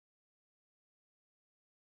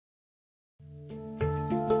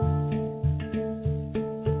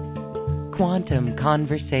Quantum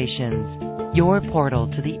Conversations, your portal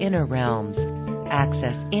to the inner realms.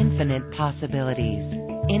 Access infinite possibilities,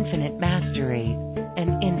 infinite mastery,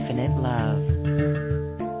 and infinite love.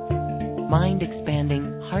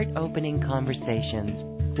 Mind-expanding, heart-opening conversations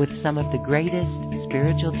with some of the greatest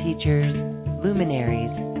spiritual teachers, luminaries,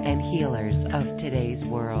 and healers of today's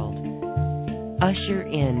world. Usher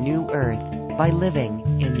in new earth by living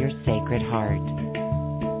in your sacred heart.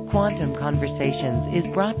 Quantum Conversations is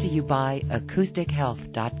brought to you by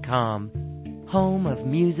AcousticHealth.com, home of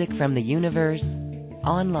music from the universe,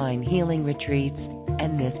 online healing retreats,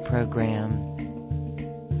 and this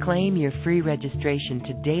program. Claim your free registration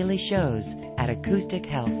to daily shows at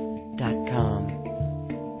AcousticHealth.com.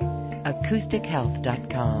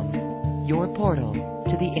 AcousticHealth.com, your portal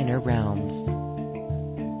to the inner realms.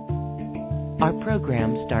 Our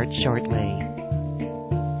program starts shortly.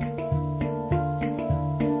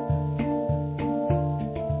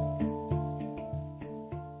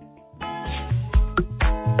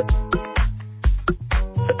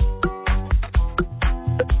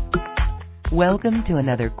 Welcome to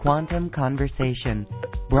another Quantum Conversation,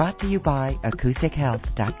 brought to you by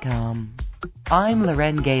AcousticHealth.com. I'm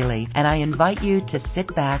Loren Gailey, and I invite you to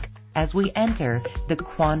sit back as we enter the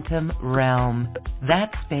quantum realm,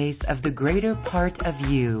 that space of the greater part of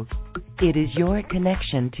you. It is your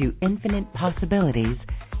connection to infinite possibilities,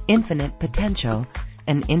 infinite potential,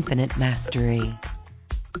 and infinite mastery.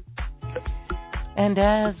 And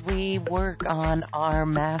as we work on our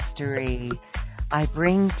mastery, I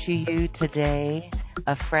bring to you today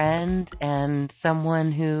a friend and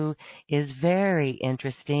someone who is very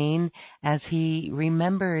interesting as he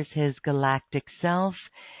remembers his galactic self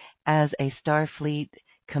as a Starfleet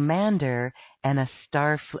commander and an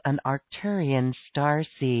Arcturian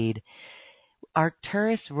starseed.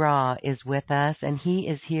 Arcturus Ra is with us, and he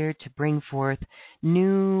is here to bring forth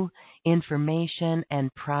new information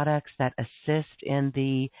and products that assist in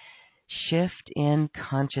the shift in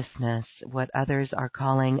consciousness, what others are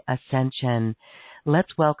calling ascension.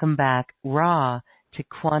 Let's welcome back Ra to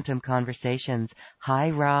Quantum Conversations. Hi,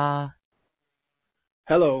 Ra.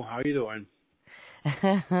 Hello, how are you doing?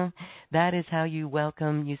 That is how you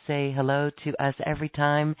welcome. You say hello to us every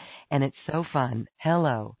time, and it's so fun.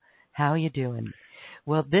 Hello, how are you doing?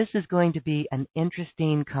 Well, this is going to be an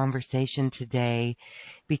interesting conversation today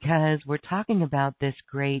because we're talking about this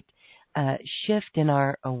great shift in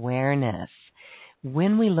our awareness.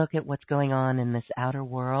 When we look at what's going on in this outer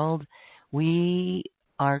world, we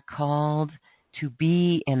are called to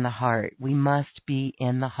be in the heart. We must be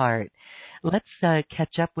in the heart. Let's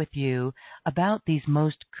catch up with you about these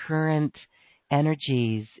most current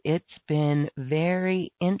energies. It's been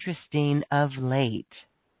very interesting of late.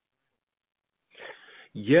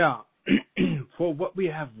 Yeah, for what we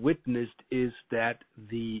have witnessed is that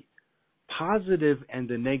the positive and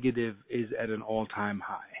the negative is at an all-time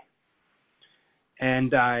high.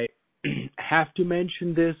 And I have to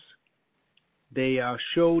mention this. They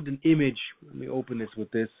showed an image, let me open this with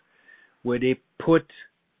this, where they put,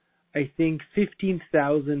 I think,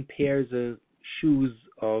 15,000 pairs of shoes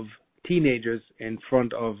of teenagers in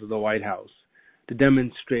front of the White House to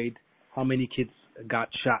demonstrate how many kids got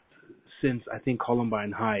shot since, I think,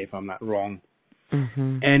 Columbine High, if I'm not wrong.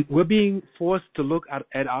 Mm-hmm. And we're being forced to look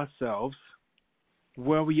at ourselves,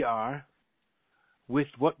 where we are, with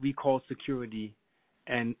what we call security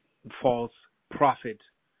and false profit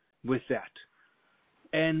with that.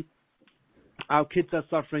 And our kids are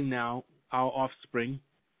suffering now, our offspring,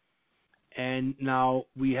 and now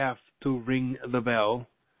we have to ring the bell,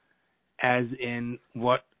 as in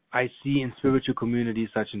what I see in spiritual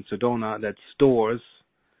communities such in Sedona, that stores,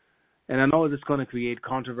 and I know it's going to create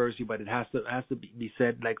controversy, but it has to be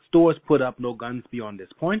said, like, stores put up no guns beyond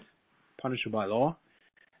this point, punishable by law,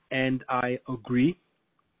 and I agree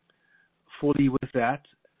fully with that.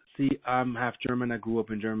 See, I'm half German. I grew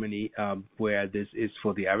up in Germany, where this is,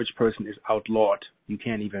 for the average person, is outlawed. You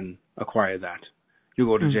can't even acquire that. You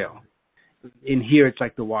go to jail. In here, it's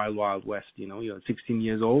like the wild, wild west. You're 16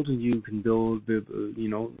 years old and you can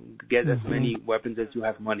get as many weapons as you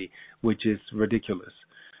have money, which is ridiculous.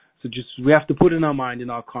 So we have to put in our mind,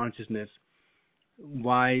 in our consciousness,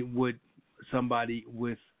 why would somebody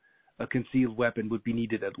with a concealed weapon would be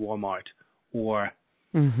needed at Walmart or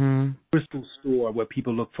crystal store where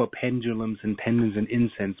people look for pendulums and pendants and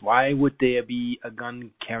incense? Why would there be a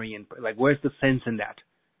gun carrying? Like, where's the sense in that?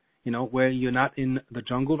 Where you're not in the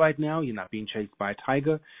jungle right now, you're not being chased by a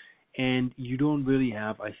tiger, and you don't really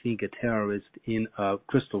have, I think, a terrorist in a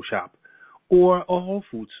crystal shop or a Whole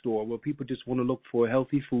Food store where people just want to look for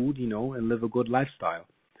healthy food, and live a good lifestyle.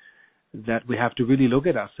 That we have to really look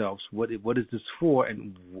at ourselves. What is this for,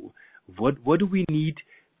 and What do we need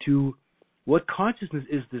to? What consciousness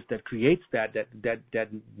is this that creates that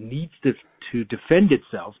needs to defend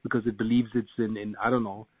itself because it believes it's in I don't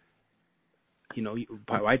know.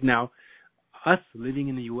 Right now, us living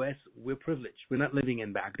in the U.S., we're privileged. We're not living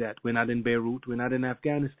in Baghdad. We're not in Beirut. We're not in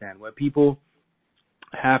Afghanistan, where people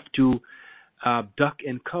have to duck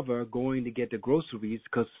and cover going to get the groceries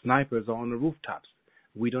because snipers are on the rooftops.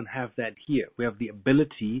 We don't have that here. We have the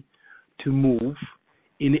ability to move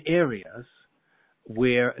in areas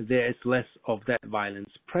where there is less of that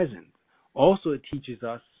violence present. Also, it teaches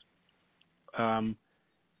us in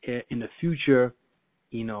the future,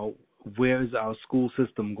 where is our school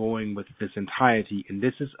system going with this entirety? And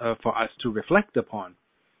this is for us to reflect upon.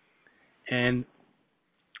 And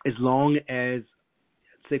as long as,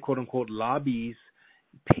 say, quote unquote, lobbies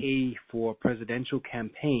pay for presidential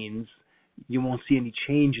campaigns, you won't see any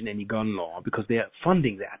change in any gun law because they are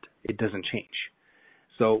funding that. It doesn't change.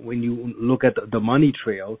 So when you look at the money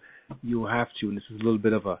trail, you have to, and this is a little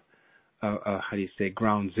bit of a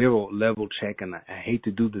ground zero level check, and I hate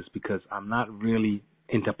to do this because I'm not really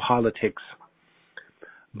into politics,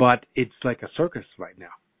 but it's like a circus right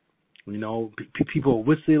now. People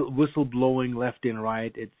whistle blowing left and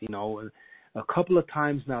right. It's, a couple of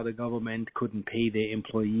times now the government couldn't pay their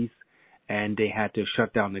employees and they had to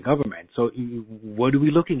shut down the government. So what are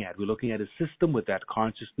we looking at? We're looking at a system with that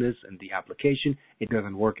consciousness and the application. It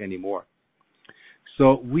doesn't work anymore.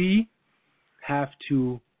 So we have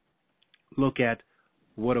to look at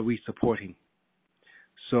what are we supporting.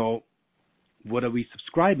 So what are we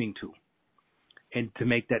subscribing to? And to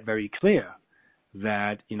make that very clear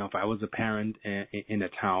that, if I was a parent in a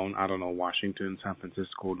town, I don't know, Washington, San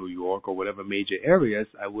Francisco, New York, or whatever major areas,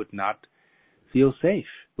 I would not feel safe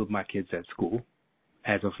with my kids at school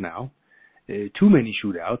as of now. Too many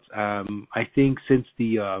shootouts. I think since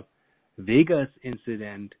the Vegas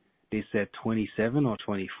incident, they said 27 or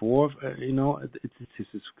 24.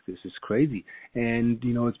 This is crazy. And,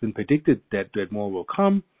 it's been predicted that more will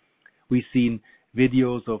come. We've seen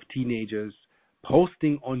videos of teenagers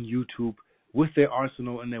posting on YouTube with their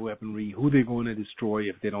arsenal and their weaponry, who they're going to destroy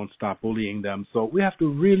if they don't stop bullying them. So we have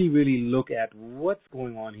to really, really look at what's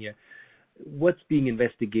going on here, what's being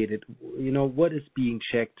investigated, what is being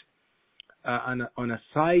checked. On a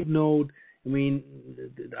side note,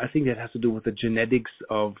 I think that has to do with the genetics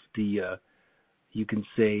of the, you can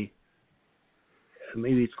say,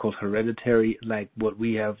 maybe it's called hereditary, like what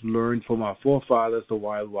we have learned from our forefathers, the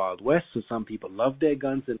Wild Wild West. So some people love their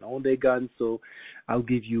guns and own their guns. So I'll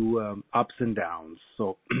give you ups and downs.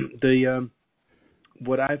 So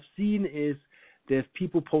what I've seen is there's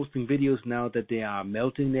people posting videos now that they are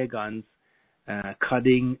melting their guns,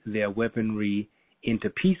 cutting their weaponry into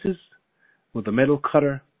pieces with a metal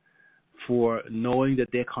cutter, for knowing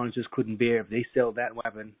that their conscience couldn't bear if they sell that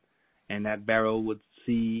weapon and that barrel would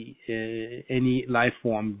see any life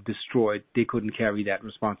form destroyed, they couldn't carry that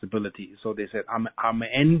responsibility. So they said, I'm going to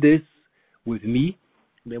end this with me.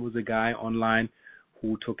 There was a guy online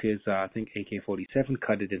who took his, I think, AK-47,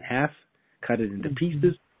 cut it in half, cut it into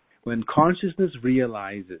pieces. When consciousness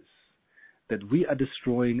realizes that we are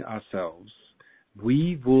destroying ourselves,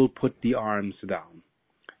 we will put the arms down.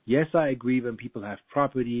 Yes, I agree when people have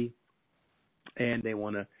property and they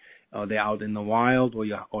want to, they're out in the wild, or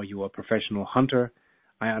you're a professional hunter.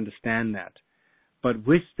 I understand that. But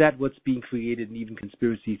with that, what's being created, and even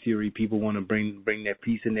conspiracy theory, people want to bring their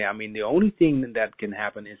piece in there. The only thing that can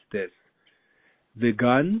happen is this. The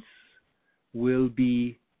guns will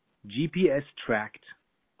be GPS tracked,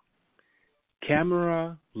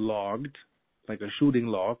 camera logged, like a shooting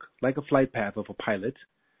log, like a flight path of a pilot.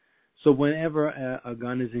 So whenever a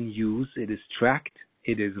gun is in use, it is tracked,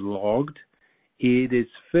 it is logged, it is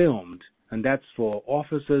filmed. And that's for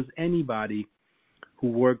officers, anybody who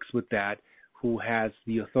works with that, who has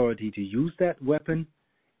the authority to use that weapon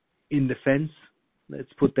in defense.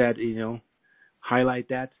 Let's put that, highlight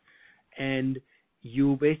that. And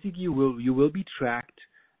you basically will be tracked,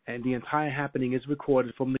 and the entire happening is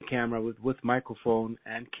recorded from the camera with microphone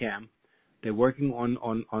and cam. They're working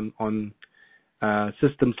on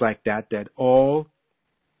systems like that all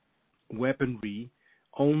weaponry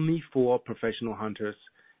only for professional hunters,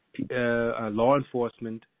 law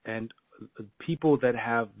enforcement, and people that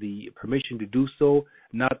have the permission to do so,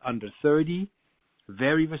 not under 30,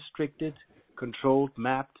 very restricted, controlled,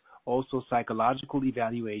 mapped, also psychological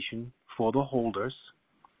evaluation for the holders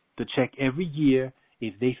to check every year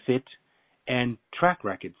if they fit, and track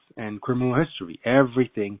records and criminal history.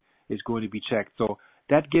 Everything is going to be checked. So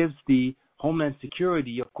that gives the Homeland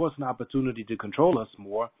Security, of course, an opportunity to control us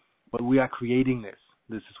more, but we are creating this.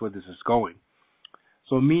 This is where this is going.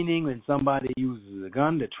 So meaning when somebody uses a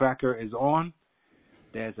gun, the tracker is on,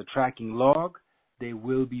 there's a tracking log, there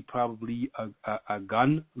will be probably a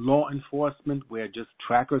gun law enforcement where just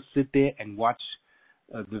trackers sit there and watch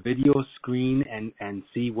the video screen and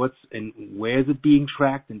see what's and where is it being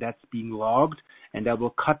tracked, and that's being logged, and that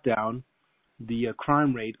will cut down the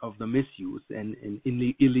crime rate of the misuse and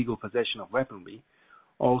illegal possession of weaponry.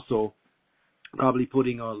 Also, probably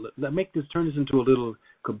turn this into a little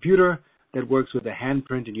computer that works with a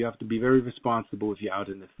handprint, and you have to be very responsible if you're out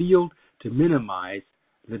in the field to minimize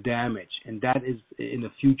the damage. And that is in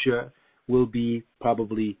the future will be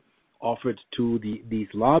probably offered to these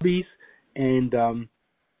lobbies, and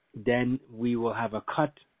then we will have a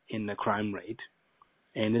cut in the crime rate,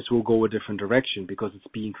 and this will go a different direction because it's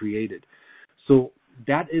being created. So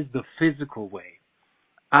that is the physical way.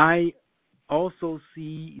 I also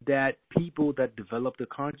see that people that develop the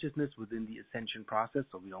consciousness within the ascension process,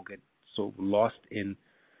 so we don't get so lost in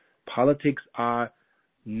politics, are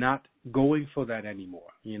not going for that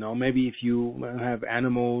anymore. You know, maybe if you have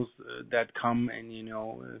animals that come and,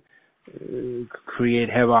 create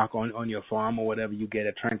havoc on your farm or whatever, you get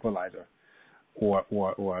a tranquilizer or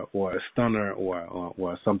a stunner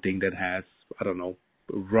or something that has, I don't know,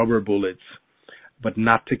 rubber bullets, but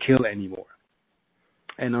not to kill anymore.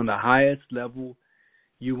 And on the highest level,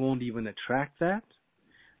 you won't even attract that.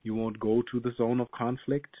 You won't go to the zone of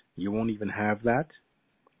conflict. You won't even have that.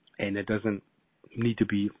 And it doesn't need to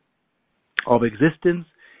be of existence.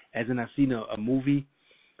 As in, I've seen a movie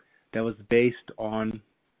that was based on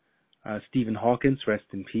Stephen Hawking, rest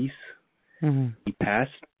in peace. Mm-hmm. He passed.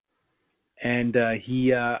 And he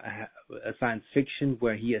a science fiction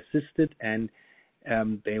where he assisted, and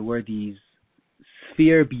there were these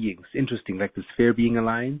sphere beings, interesting, like the Sphere Being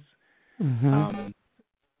Alliance. Mm-hmm.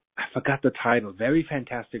 I forgot the title. Very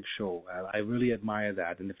fantastic show. I really admire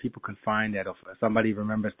that. And if people can find that, if somebody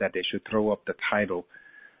remembers that, they should throw up the title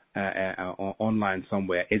online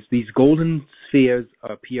somewhere. It's these golden spheres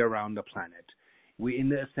appear around the planet. We're in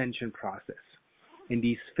the ascension process. And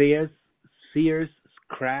these spheres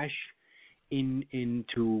crash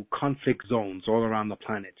into conflict zones all around the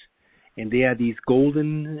planet. And they are these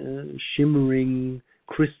golden, shimmering,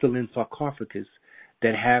 crystalline sarcophagus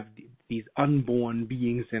that have these unborn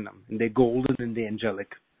beings in them. And they're golden and they're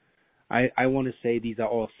angelic. I want to say these are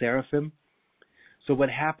all seraphim. So what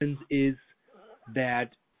happens is that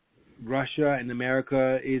Russia and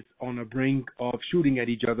America is on the brink of shooting at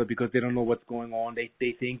each other because they don't know what's going on.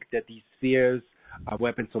 They think that these spheres are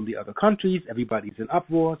weapons from the other countries. Everybody's in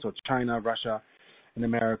uproar. So it's China, Russia, and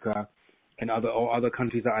America. And other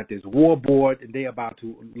countries are at this war board, and they're about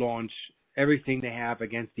to launch everything they have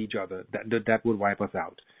against each other. That would wipe us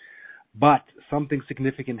out. But something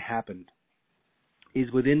significant happened.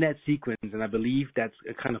 Is within that sequence, and I believe that's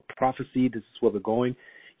a kind of prophecy. This is where we're going.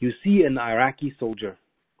 You see an Iraqi soldier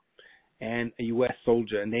and a U.S.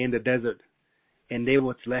 soldier, and they're in the desert, and they're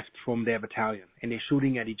what's left from their battalion, and they're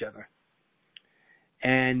shooting at each other.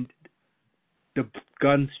 And the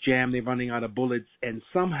guns jam, they're running out of bullets, and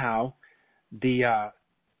somehow the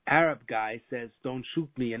Arab guy says, "Don't shoot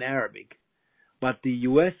me," in Arabic. But the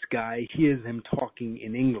U.S. guy hears him talking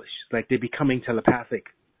in English. It's like they're becoming telepathic.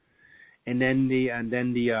 And then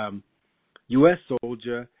the U.S.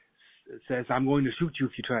 soldier says, "I'm going to shoot you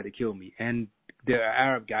if you try to kill me." And the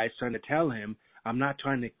Arab guy is trying to tell him, I'm not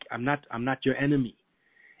your enemy.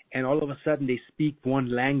 And all of a sudden they speak one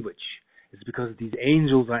language. It's because these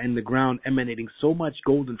angels are in the ground emanating so much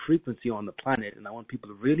golden frequency on the planet. And I want people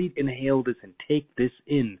to really inhale this and take this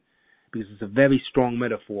in, because it's a very strong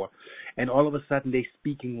metaphor. And all of a sudden they're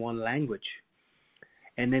speaking one language.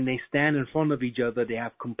 And then they stand in front of each other. They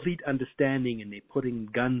have complete understanding, and they're putting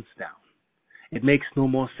guns down. It makes no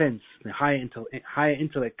more sense. The higher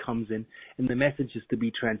intellect comes in, and the message is to be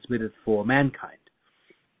transmitted for mankind,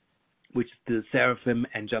 which is the seraphim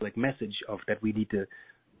angelic message of that we need to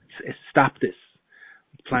stop this.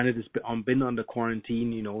 The planet has been under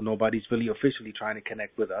quarantine. Nobody's really officially trying to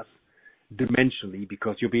connect with us dimensionally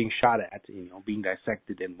because you're being shot at, being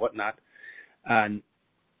dissected and whatnot. And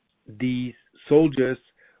these soldiers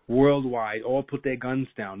worldwide all put their guns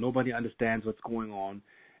down. Nobody understands what's going on.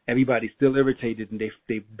 Everybody's still irritated, and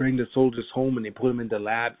they bring the soldiers home and they put them in the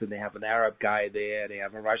labs, and they have an Arab guy there, they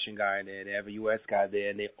have a Russian guy there, they have a U.S. guy there,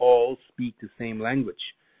 and they all speak the same language.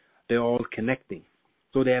 They're all connecting.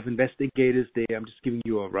 So they have investigators there. I'm just giving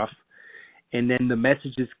you a rough. And then the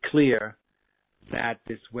message is clear that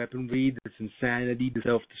this weaponry, this insanity, the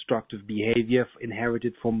self-destructive behavior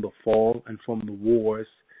inherited from the fall and from the wars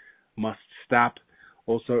must stop.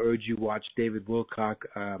 Also urge you watch David Wilcock,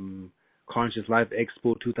 Conscious Life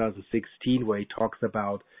Expo 2016, where he talks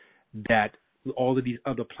about that all of these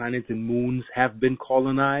other planets and moons have been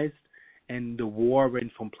colonized, and the war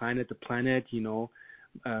went from planet to planet,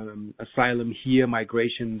 asylum here,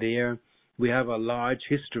 migration there. We have a large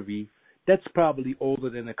history that's probably older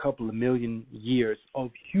than a couple of million years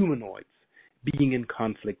of humanoids being in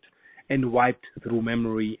conflict and wiped through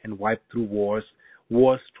memory and wiped through wars.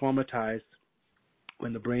 Wars traumatize.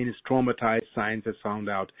 When the brain is traumatized, science has found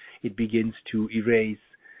out it begins to erase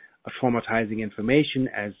traumatizing information,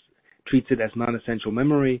 treats it as non-essential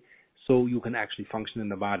memory, so you can actually function in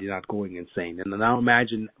the body, not going insane. And now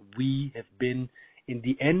imagine we have been in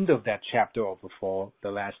the end of that chapter of the fall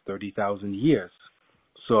the last 30,000 years.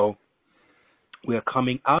 So we are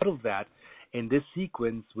coming out of that in this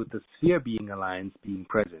sequence with the sphere being alliance being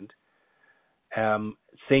present.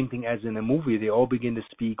 Same thing as in a movie, they all begin to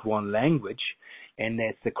speak one language, and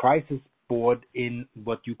there's the crisis board in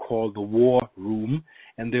what you call the war room,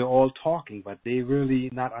 and they're all talking, but they're really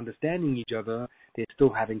not understanding each other. They're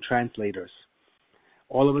still having translators.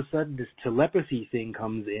 All of a sudden, this telepathy thing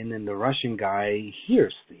comes in, and the Russian guy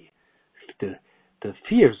hears the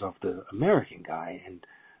fears of the American guy, and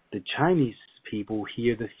the Chinese people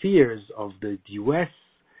hear the fears of the U.S.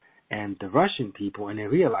 and the Russian people, and they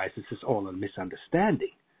realize this is all a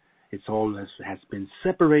misunderstanding. It's all has been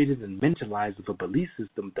separated and mentalized of a belief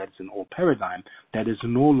system that's an old paradigm that is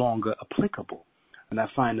no longer applicable. And I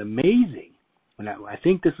find amazing, and I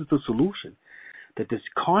think this is the solution, that this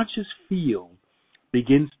conscious field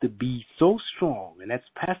begins to be so strong, and that's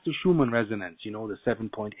past the Schumann resonance, the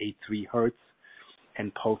 7.83 hertz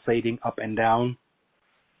and pulsating up and down.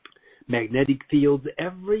 Magnetic fields,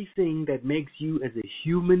 everything that makes you as a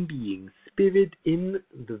human being, spirit in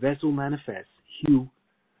the vessel manifests,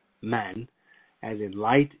 man, as in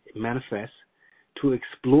light manifests, to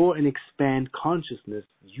explore and expand consciousness.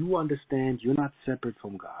 You understand you're not separate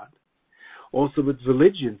from God. Also with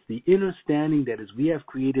religions, the understanding that as we have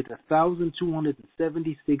created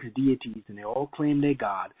 1,276 deities and they all claim they're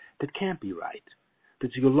God, that can't be right. The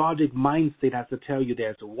geologic mind state has to tell you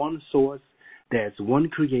there's one source, there's one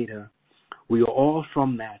creator. We are all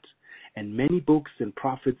from that. And many books and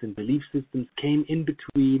prophets and belief systems came in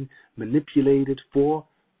between, manipulated for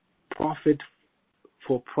profit,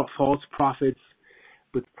 for false prophets,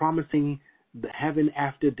 with promising the heaven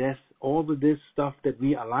after death, all of this stuff that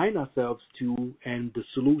we align ourselves to, and the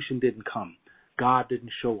solution didn't come. God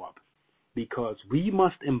didn't show up. Because we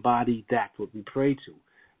must embody that, what we pray to,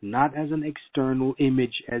 not as an external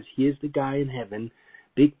image, as here's the guy in heaven,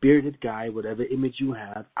 big bearded guy, whatever image you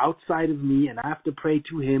have, outside of me, and I have to pray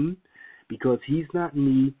to him because he's not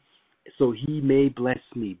me, so he may bless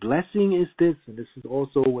me. Blessing is this, and this is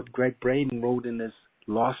also what Greg Braden wrote in this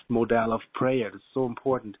Lost Model of Prayer. It's so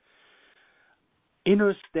important.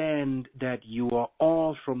 Understand that you are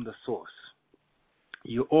all from the source.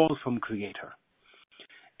 You're all from Creator.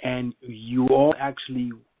 And you all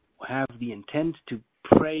actually have the intent to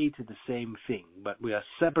pray to the same thing, but we are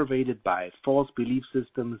separated by false belief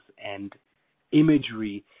systems and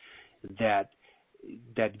imagery that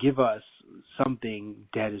give us something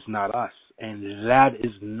that is not us, and that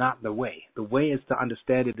is not the way. The way is to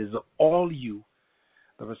understand it is all you.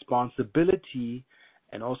 The responsibility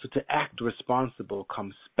and also to act responsible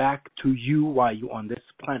comes back to you while you're on this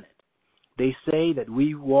planet. They say that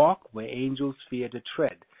we walk where angels fear to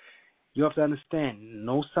tread. You have to understand,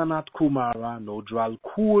 no Sanat Kumara, no Dral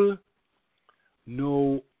Kul,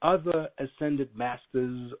 no other ascended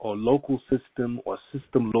masters or local system or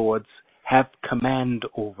system lords have command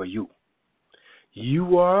over you.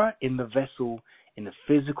 You are in the vessel in the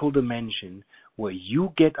physical dimension where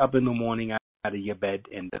you get up in the morning out of your bed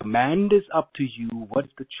and the command is up to you.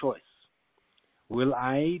 What's the choice? Will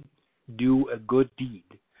I do a good deed?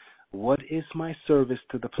 What is my service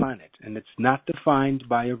to the planet? And it's not defined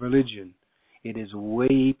by a religion. It is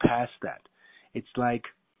way past that. It's like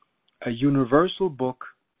a universal book,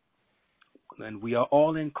 and we are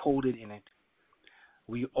all encoded in it.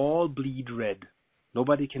 We all bleed red.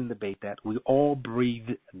 Nobody can debate that. We all breathe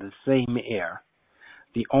the same air.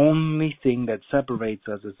 The only thing that separates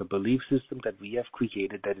us is a belief system that we have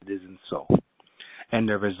created that it isn't so. And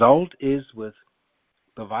the result is with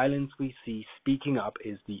the violence we see speaking up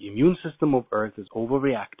is the immune system of Earth is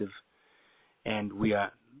overreactive, and we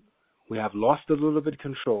have lost a little bit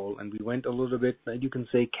control, and we went a little bit, you can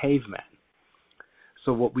say, caveman.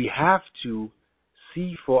 So what we have to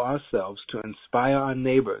see for ourselves to inspire our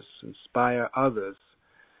neighbors, inspire others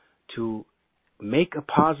to make a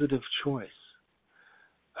positive choice,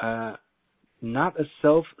 not a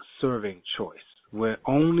self-serving choice where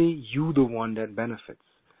only you the one that benefits.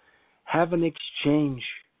 Have an exchange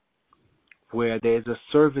where there's a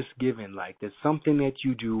service given, like there's something that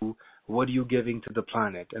you do. What are you giving to the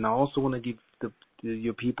planet? And I also want to give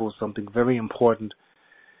your people something very important.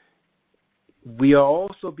 We are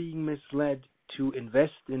also being misled to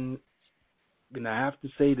invest in, and I have to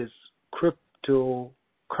say this, cryptic or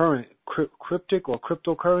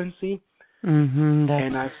cryptocurrency. And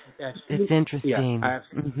it's interesting.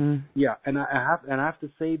 And I have to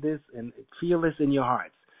say this, and feel this in your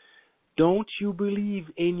hearts. Don't you believe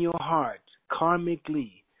in your heart,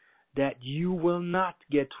 karmically, that you will not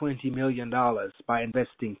get $20 million by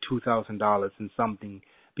investing $2,000 in something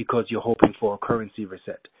because you're hoping for a currency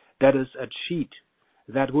reset. That is a cheat.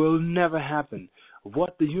 That will never happen.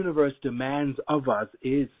 What the universe demands of us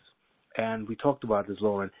is, and we talked about this,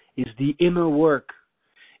 Lauren, is the inner work.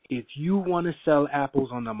 If you want to sell apples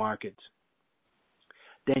on the market,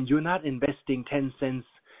 then you're not investing 10 cents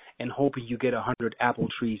and hoping you get 100 apple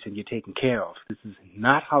trees and you're taken care of. This is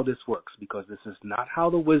not how this works, because this is not how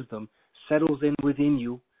the wisdom settles in within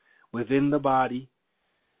you, within the body.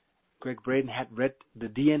 Greg Braden had read the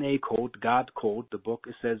DNA code, God code, the book.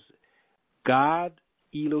 It says, God,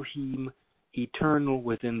 Elohim, eternal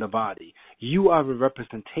within the body. You are a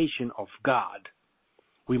representation of God.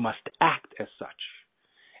 We must act as such.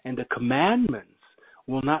 And the commandments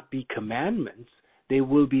will not be commandments. They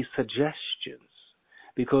will be suggestions.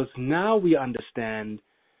 Because now we understand,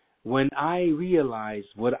 when I realize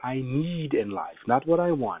what I need in life, not what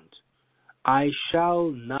I want, I shall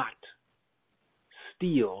not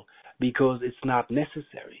steal because it's not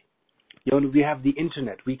necessary. We have the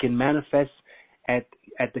internet. We can manifest at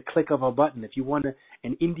the click of a button. If you want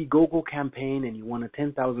an Indiegogo campaign and you want a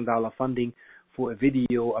 $10,000 funding for a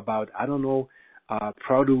video about,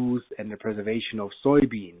 produce and the preservation of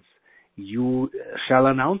soybeans, you shall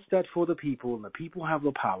announce that for the people, and the people have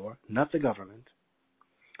the power, not the government.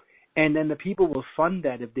 And then the people will fund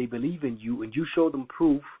that if they believe in you, and you show them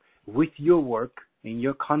proof with your work and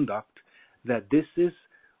your conduct that this is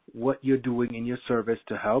what you're doing in your service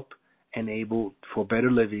to help enable for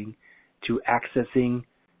better living, to accessing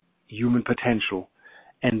human potential.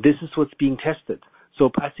 And this is what's being tested.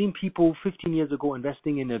 So I've seen people 15 years ago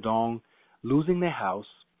investing in a dong, losing their house,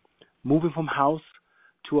 moving from house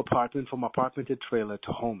to apartment, from apartment to trailer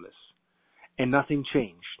to homeless. And nothing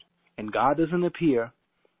changed. And God doesn't appear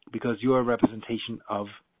because you're a representation of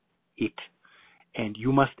it. And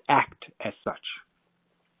you must act as such.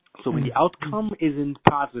 So when the outcome isn't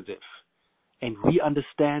positive, and we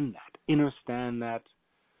understand that,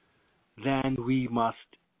 then we must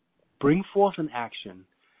bring forth an action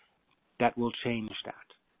that will change that.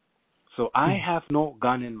 So I have no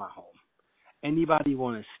gun in my home. Anybody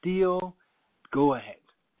want to steal, go ahead.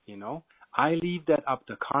 I leave that up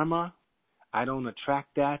to karma. I don't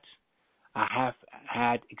attract that. I have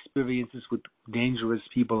had experiences with dangerous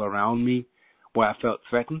people around me where I felt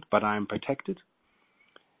threatened, but I am protected.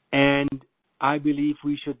 And I believe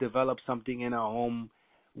we should develop something in our home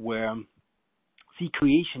where,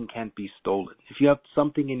 creation can't be stolen. If you have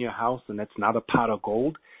something in your house and that's not a pot of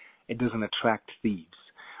gold, it doesn't attract thieves.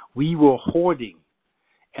 We were hoarding,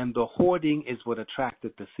 and the hoarding is what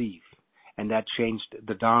attracted the thief. And that changed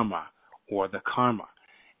the dharma or the karma.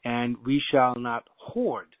 And we shall not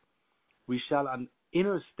hoard. We shall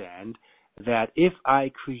understand that if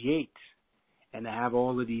I create and I have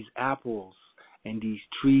all of these apples and these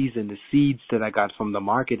trees and the seeds that I got from the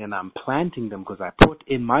market, and I'm planting them because I put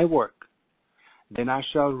in my work, then I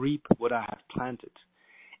shall reap what I have planted.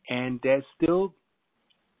 And there's still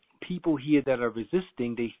people here that are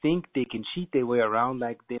resisting. They think they can cheat their way around,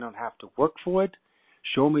 like they don't have to work for it.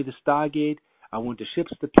 Show me the Stargate. I want the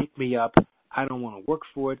ships to pick me up. I don't want to work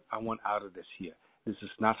for it. I want out of this here. This is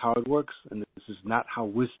not how it works, and this is not how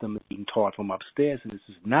wisdom is being taught from upstairs, and this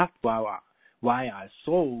is not why our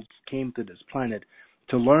souls came to this planet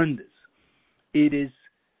to learn this. It is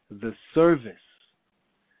the service.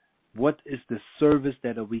 What is the service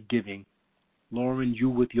that are we giving? Lauren, you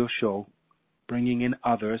with your show, bringing in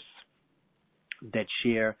others that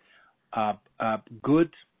share good,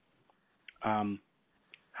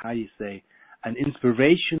 an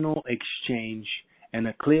inspirational exchange and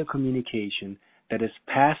a clear communication that is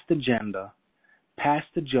past the gender, past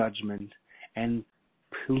the judgment, and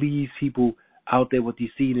please, people out there, what you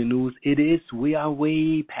see in the news, we are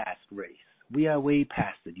way past race. We are way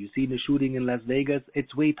past it. You see the shooting in Las Vegas,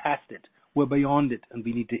 it's way past it. We're beyond it, and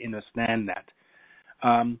we need to understand that.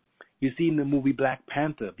 You see in the movie Black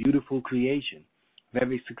Panther, beautiful creation,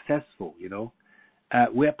 very successful,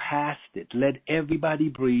 we're past it. Let everybody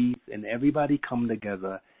breathe and everybody come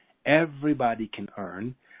together. Everybody can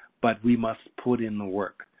earn, but we must put in the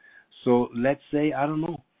work. So let's say,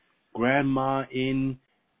 grandma in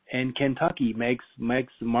in Kentucky makes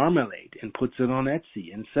marmalade and puts it on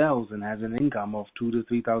Etsy and sells and has an income of $2,000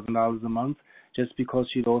 to $3,000 a month just because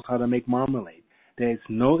she knows how to make marmalade. There's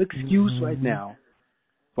no excuse right now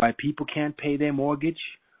why people can't pay their mortgage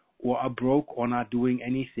or are broke or not doing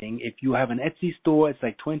anything. If you have an Etsy store, it's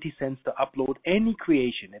like 20 cents to upload any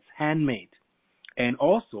creation. It's handmade. And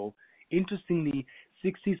also, interestingly,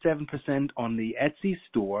 67% on the Etsy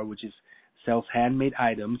store, which sells handmade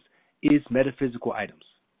items, is metaphysical items.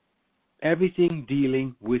 Everything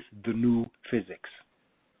dealing with the new physics.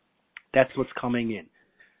 That's what's coming in.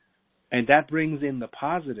 And that brings in the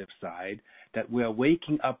positive side, that we are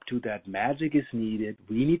waking up to that magic is needed.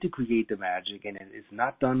 We need to create the magic, and it is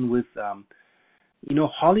not done with,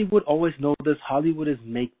 Hollywood always knows this. Hollywood is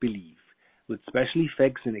make-believe with special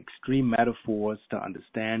effects and extreme metaphors to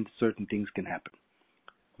understand certain things can happen.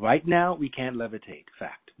 Right now, we can't levitate.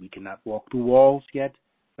 Fact. We cannot walk through walls yet.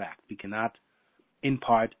 Fact. We cannot, in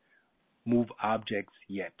part, move objects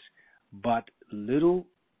yet. But little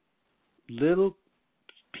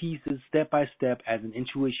pieces, step by step, as an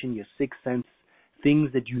intuition, your sixth sense, things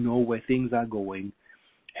that you know where things are going,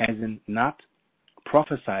 as in not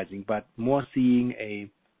prophesizing, but more seeing a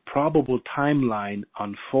probable timeline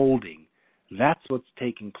unfolding. That's what's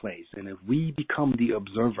taking place. And if we become the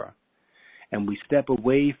observer and we step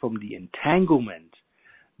away from the entanglement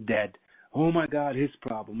that, oh my God, his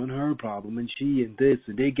problem and her problem and she and this,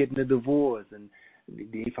 and they getting a divorce and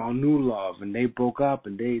they found new love and they broke up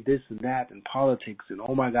and they this and that and politics and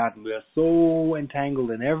oh my God, we are so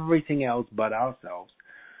entangled in everything else but ourselves.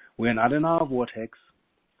 We're not in our vortex,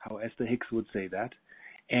 how Esther Hicks would say that.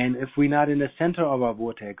 And if we're not in the center of our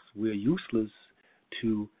vortex, we're useless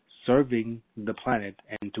to serving the planet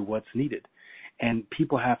and to what's needed. And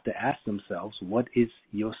people have to ask themselves, what is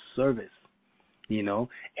your service?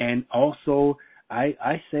 And also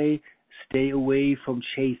I say stay away from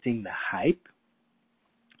chasing the hype.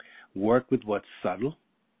 Work with what's subtle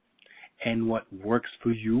and what works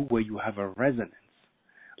for you, where you have a resonance.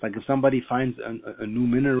 Like if somebody finds a new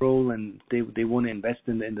mineral and they want to invest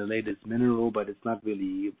in the latest mineral, but it's not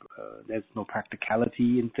really, there's no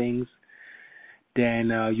practicality in things, then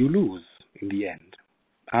you lose in the end.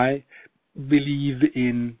 I believe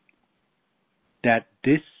in that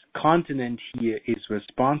this continent here is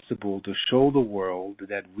responsible to show the world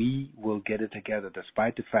that we will get it together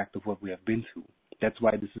despite the fact of what we have been through. That's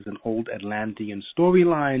why this is an old Atlantean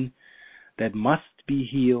storyline that must be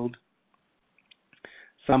healed.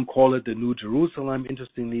 Some call it the New Jerusalem.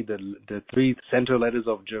 Interestingly, the three center letters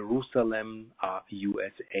of Jerusalem are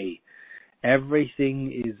USA.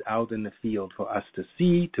 Everything is out in the field for us to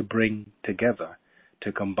see, to bring together,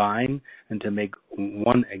 to combine, and to make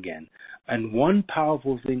one again. And one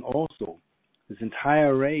powerful thing also, this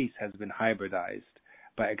entire race has been hybridized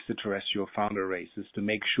by extraterrestrial founder races to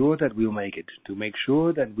make sure that we'll make it, to make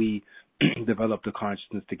sure that we develop the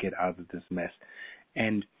consciousness to get out of this mess.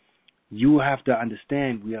 And you have to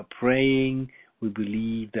understand, we are praying, we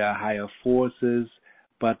believe there are higher forces,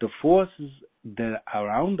 but the forces that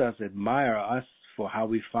around us admire us for how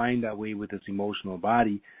we find our way with this emotional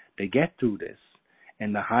body. They get through this.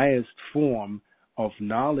 And the highest form of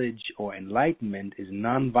knowledge or enlightenment is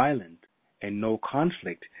nonviolent and no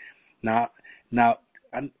conflict. Now,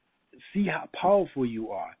 see how powerful you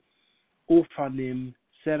are. Ophanim,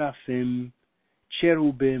 Seraphim,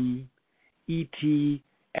 Cherubim, E.T.,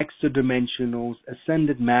 extra-dimensionals,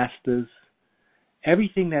 ascended masters,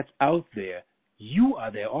 everything that's out there, you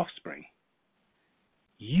are their offspring.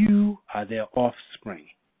 You are their offspring.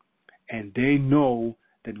 And they know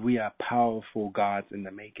that we are powerful gods in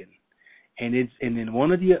the making. And in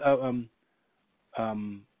one of the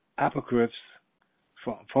apocryphs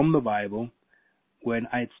from the Bible, when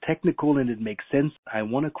it's technical and it makes sense, I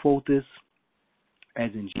want to quote this,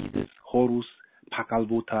 as in Jesus, Horus,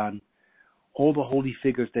 Pakalvotan, all the holy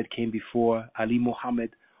figures that came before, Ali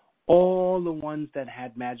Muhammad, all the ones that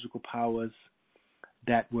had magical powers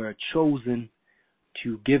that were chosen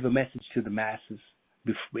to give a message to the masses.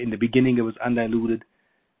 In the beginning, it was undiluted.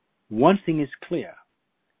 One thing is clear.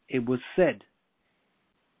 It was said,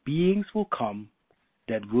 beings will come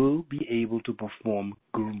that will be able to perform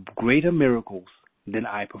greater miracles than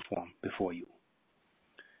I perform before you.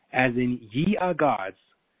 As in, ye are gods,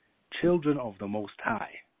 children of the Most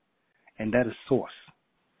High. And that is source.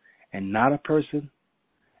 And not a person,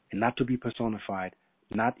 and not to be personified,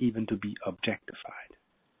 not even to be objectified.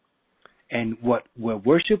 And where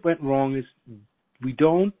worship went wrong is we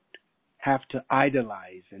don't have to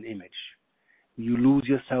idolize an image. You lose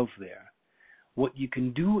yourself there. What you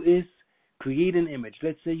can do is create an image.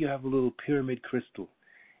 Let's say you have a little pyramid crystal,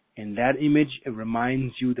 And that image, it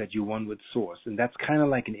reminds you that you're one with source. And that's kind of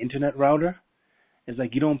like an internet router. It's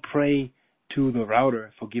like you don't pray to the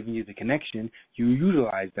router for giving you the connection. You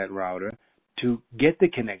utilize that router to get the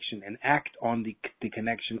connection and act on the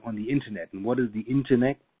connection on the internet. And what does the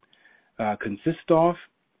internet consist of?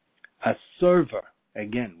 A server.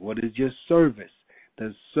 Again, what is your service?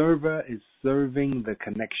 The server is serving the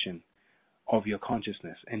connection of your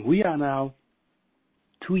consciousness. And we are now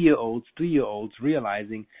 2-year-olds, 3-year-olds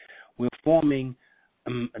realizing we're forming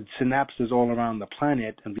synapses all around the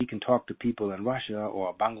planet, and we can talk to people in Russia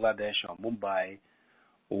or Bangladesh or Mumbai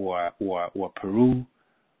or Peru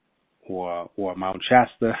or Mount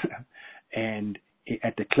Shasta, and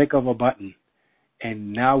at the click of a button.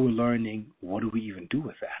 And now we're learning, what do we even do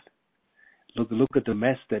with that? Look at the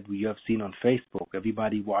mess that we have seen on Facebook.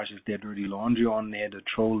 Everybody washes their dirty laundry on there, the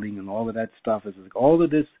trolling and all of that stuff. It's like all of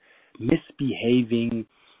this misbehaving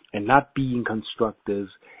and not being constructive,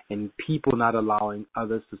 and people not allowing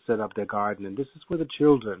others to set up their garden. And this is where the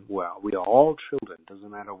children, well, we are all children,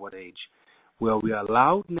 doesn't matter what age. Well, we are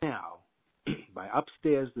allowed now by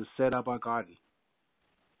upstairs to set up our garden.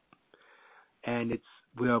 And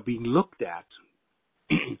we are being looked at.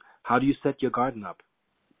 How do you set your garden up?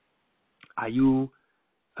 Are you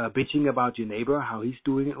bitching about your neighbor, how he's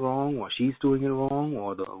doing it wrong or she's doing it wrong,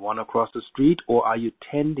 or the one across the street? Or are you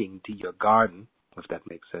tending to your garden, if that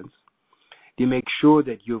makes sense? Do you make sure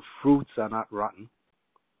that your fruits are not rotten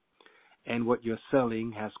and what you're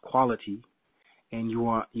selling has quality, and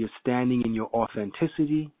you're standing in your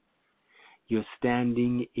authenticity, you're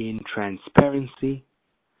standing in transparency,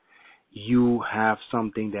 you have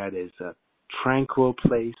something that is a tranquil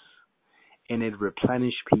place, and it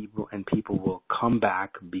replenish people, and people will come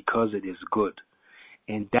back because it is good.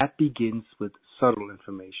 And that begins with subtle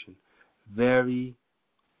information. Very,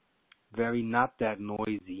 very not that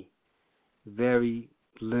noisy. Very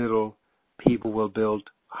little people will build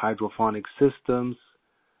hydroponic systems,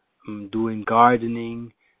 doing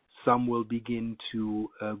gardening. Some will begin to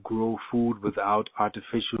grow food without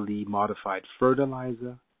artificially modified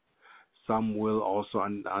fertilizer. Some will also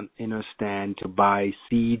understand to buy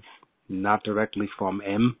seeds not directly from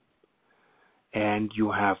M. And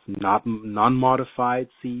you have non-modified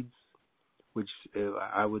seeds, which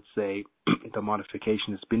I would say the modification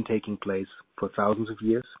has been taking place for thousands of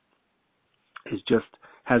years. It just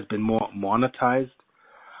has been more monetized.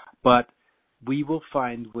 But we will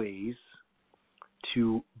find ways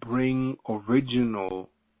to bring original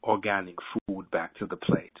organic food back to the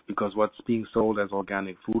plate, because what's being sold as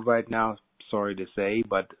organic food right now, sorry to say,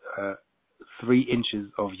 but 3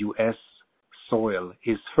 inches of U.S. soil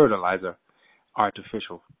is fertilizer,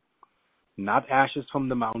 artificial. Not ashes from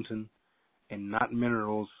the mountain and not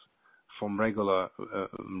minerals from regular,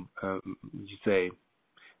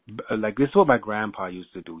 like this is what my grandpa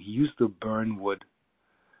used to do. He used to burn wood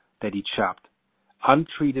that he chopped,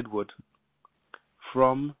 untreated wood,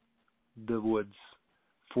 from the woods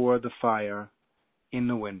for the fire in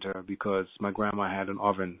the winter, because my grandma had an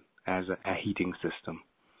oven as a heating system.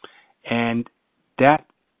 And that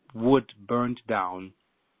wood burnt down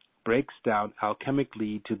breaks down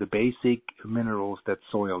alchemically to the basic minerals that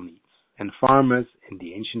soil needs. And farmers in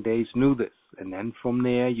the ancient days knew this. And then from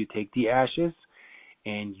there, you take the ashes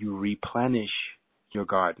and you replenish your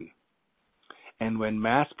garden. And when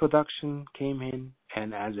mass production came in,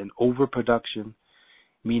 and as an overproduction,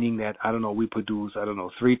 meaning that, we produce,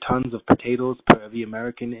 3 tons of potatoes per every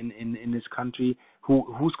American in this country,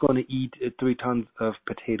 who's going to eat 3 tons of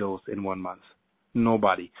potatoes in 1 month?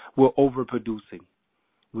 Nobody. We're overproducing.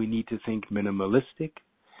 We need to think minimalistic.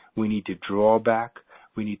 We need to draw back.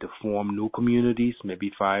 We need to form new communities,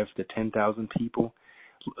 maybe 5,000 to 10,000 people.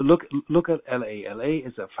 Look at LA. LA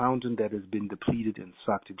is a fountain that has been depleted and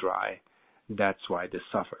sucked dry. That's why this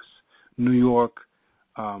suffers. New York,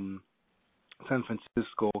 San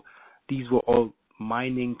Francisco, these were all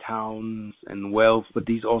mining towns and wealth, but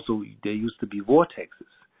there used to be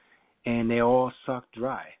vortexes, and they all sucked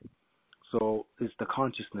dry. So is the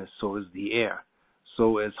consciousness, so is the air,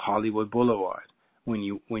 so is Hollywood Boulevard. When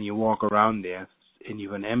you walk around there and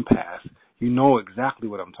you're an empath, you know exactly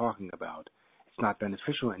what I'm talking about. It's not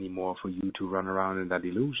beneficial anymore for you to run around in that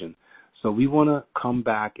illusion. So we want to come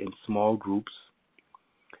back in small groups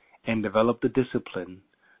and develop the discipline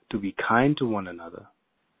to be kind to one another,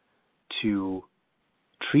 to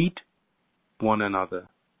treat one another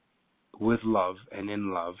with love and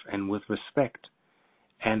in love and with respect,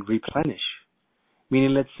 and replenish.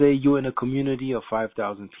 Meaning, let's say you're in a community of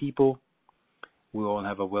 5,000 people. We all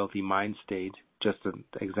have a wealthy mind state, just an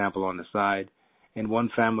example on the side. And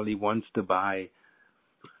one family wants to buy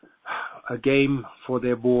a game for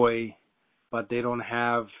their boy, but they don't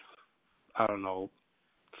have I don't know,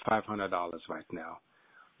 $500 right now.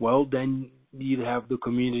 Well, then you'd have the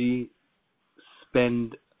community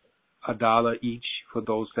spend $1 each for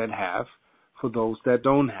those that have, for those that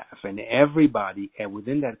don't have, and everybody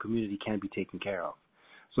within that community can be taken care of.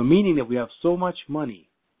 So meaning that we have so much money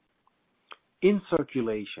in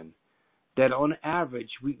circulation that on average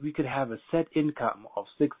we could have a set income of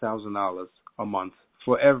 $6,000 a month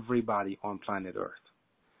for everybody on planet Earth.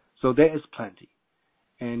 So there is plenty.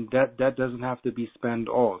 And that doesn't have to be spent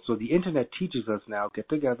all. So the internet teaches us now, get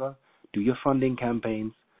together, do your funding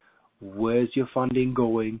campaigns, where's your funding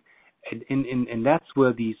going? And that's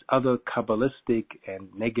where these other Kabbalistic and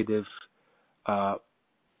negative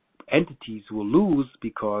entities will lose,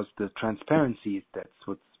 because the transparency is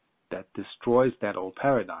that destroys that old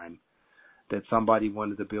paradigm that somebody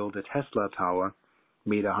wanted to build a Tesla tower,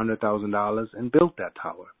 made $100,000 and built that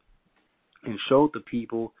tower and showed the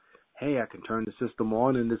people, hey, I can turn the system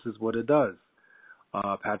on and this is what it does.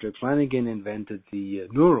 Patrick Flanagan invented the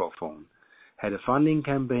Neurophone, had a funding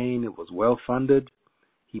campaign, it was well funded.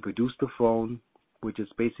 He produced the phone, which is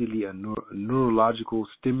basically a neurological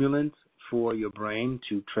stimulant for your brain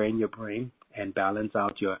to train your brain and balance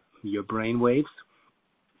out your brain waves.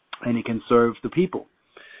 And it can serve the people,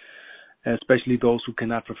 especially those who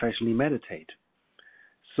cannot professionally meditate.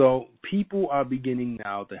 So people are beginning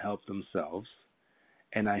now to help themselves,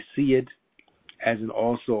 and I see it as an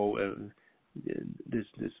also this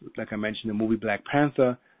like I mentioned, the movie Black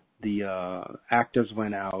Panther. The actors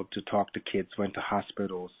went out to talk to kids, went to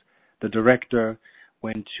hospitals. The director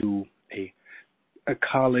went to a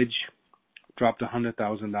college, dropped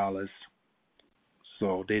 $100,000,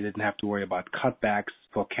 so they didn't have to worry about cutbacks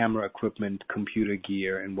for camera equipment, computer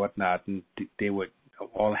gear, and whatnot. And they were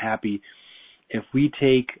all happy. If we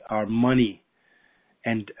take our money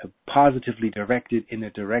and positively direct it in a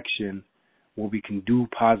direction where we can do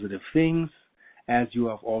positive things, as you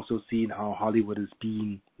have also seen how Hollywood is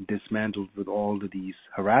being dismantled with all of these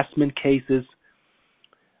harassment cases,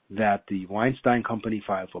 that the Weinstein Company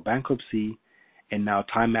filed for bankruptcy, and now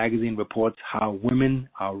Time Magazine reports how women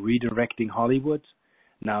are redirecting Hollywood.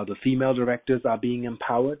 Now the female directors are being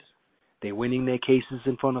empowered. They're winning their cases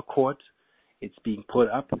in front of court. It's being put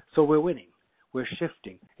up. So we're winning. We're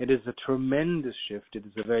shifting. It is a tremendous shift. It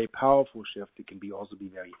is a very powerful shift. It can also be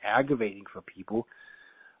very aggravating for people,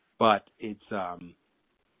 but it's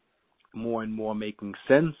more and more making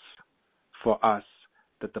sense for us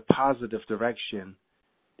that the positive direction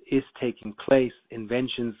is taking place,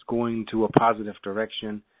 inventions going to a positive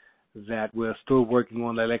direction, that we're still working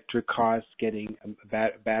on electric cars, getting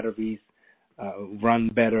batteries run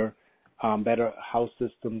better, better house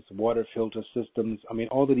systems, water filter systems. I mean,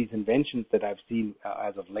 all of these inventions that I've seen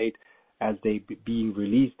as of late, as they being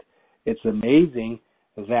released, it's amazing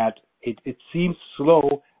that it seems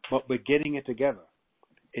slow, but we're getting it together.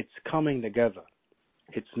 It's coming together.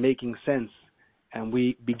 It's making sense, and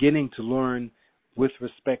we beginning to learn with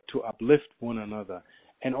respect to uplift one another.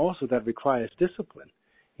 And also that requires discipline.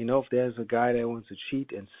 You know, if there's a guy that wants to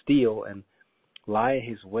cheat and steal and lie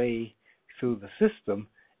his way through the system,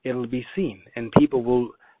 it'll be seen, and people will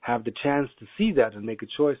have the chance to see that and make a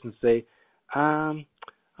choice and say, I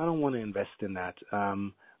don't want to invest in that.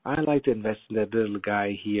 I'd like to invest in that little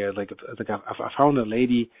guy here. Like I found a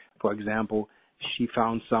lady, for example, she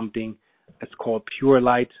found something. It's called Pure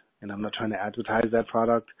Light, and I'm not trying to advertise that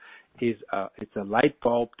product. It's a light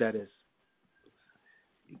bulb that is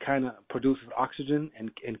kind of produces oxygen and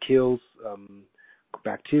kills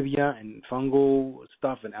bacteria and fungal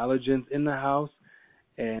stuff and allergens in the house.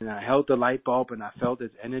 And I held the light bulb and I felt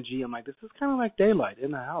its energy. I'm like, this is kind of like daylight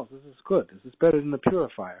in the house. This is good. This is better than the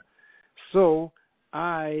purifier. So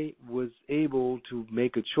I was able to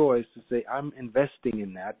make a choice to say, I'm investing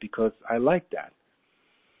in that because I like that.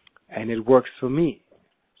 And it works for me.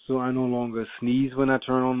 So I no longer sneeze when I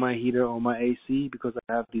turn on my heater or my AC because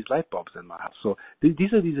I have these light bulbs in my house. So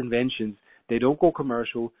these are these inventions. They don't go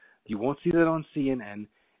commercial. You won't see that on CNN.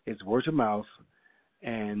 It's word of mouth.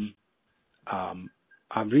 And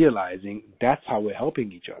I'm realizing that's how we're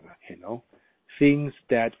helping each other, you know. Things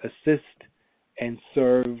that assist and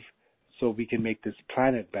serve so we can make this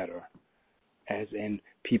planet better. As in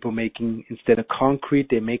people making, instead of concrete,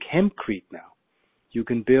 they make hempcrete now. You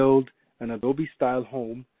can build an Adobe-style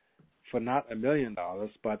home for not $1 million,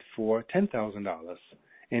 but for $10,000.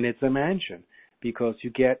 And it's a mansion because you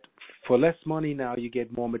get, for less money now, you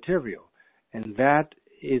get more material. And that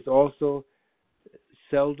is also,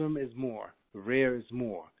 seldom is more, rare is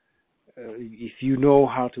more. If you know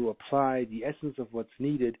how to apply the essence of what's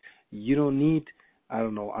needed, you don't need I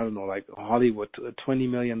don't know, like Hollywood, $20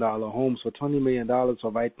 million homes for $20 million. So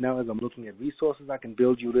right now, as I'm looking at resources, I can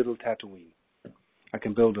build you little Tatooine. I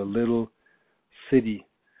can build a little city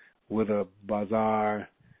with a bazaar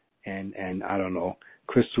and I don't know,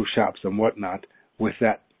 crystal shops and whatnot with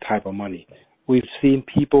that type of money. We've seen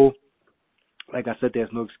people, like I said, there's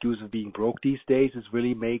no excuse of being broke these days. It's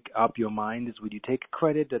really make up your mind. Is when you take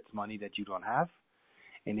credit, that's money that you don't have.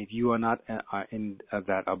 And if you are not in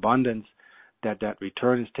that abundance, that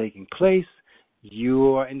return is taking place,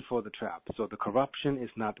 you are in for the trap. So the corruption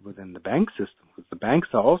is not within the bank system, because the banks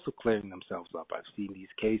are also clearing themselves up. I've seen these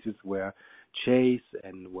cases where Chase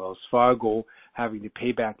and Wells Fargo having to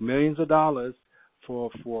pay back millions of dollars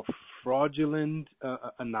for fraudulent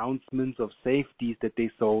announcements of safeties that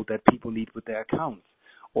they sold that people need with their accounts,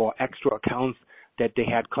 or extra accounts that they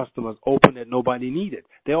had customers open that nobody needed.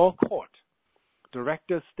 They're all caught.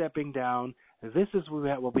 Directors stepping down. This is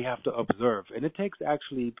what we have to observe. And it takes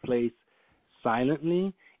actually place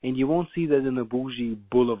silently, and you won't see that in the bougie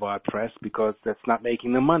boulevard press because that's not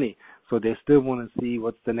making them money. So they still want to see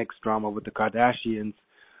what's the next drama with the Kardashians.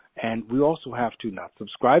 And we also have to not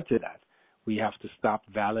subscribe to that. We have to stop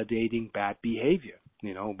validating bad behavior.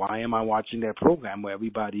 You know, why am I watching that program where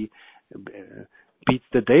everybody beats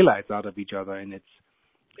the daylights out of each other, and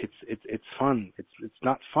it's fun. It's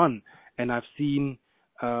not fun. And I've seen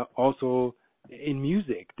also in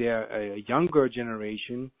music, a younger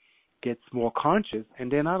generation gets more conscious,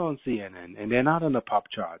 and they're not on CNN, and they're not on the pop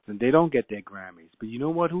charts, and they don't get their Grammys. But you know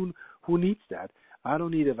what? Who needs that? I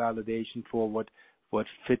don't need a validation for what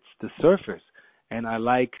fits the surface. And I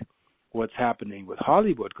like what's happening with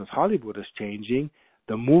Hollywood, because Hollywood is changing.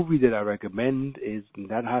 The movie that I recommend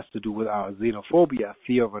that has to do with our xenophobia,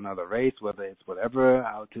 fear of another race, whether it's whatever,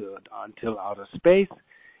 until outer space.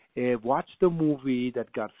 Watch the movie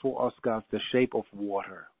that got 4 Oscars, The Shape of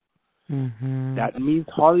Water. Mm-hmm. That means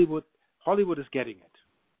Hollywood is getting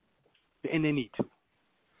it, and they need to.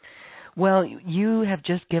 Well, you have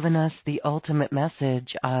just given us the ultimate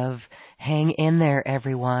message of hang in there,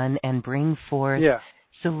 everyone, and bring forth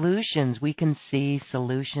solutions. We can see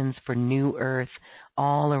solutions for New Earth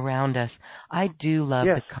all around us. I do love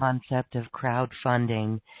the concept of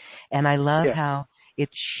crowdfunding, and I love how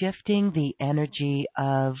it's shifting the energy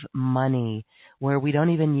of money, where we don't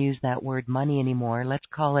even use that word money anymore. Let's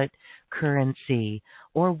call it currency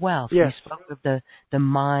or wealth. Yes. You spoke of the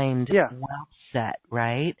mind wealth set,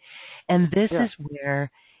 right? And this is where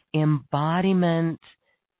embodiment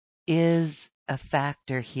is a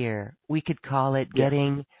factor here. We could call it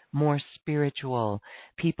getting more spiritual,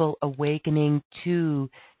 people awakening to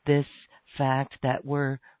this fact that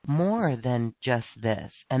we're more than just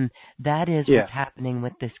this. And that is what's happening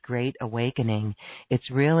with this great awakening. It's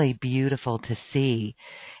really beautiful to see.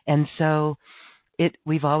 And so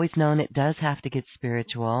we've always known it does have to get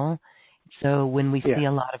spiritual. So when we see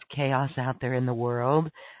a lot of chaos out there in the world,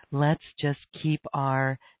 let's just keep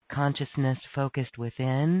our consciousness focused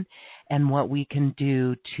within and what we can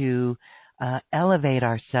do to elevate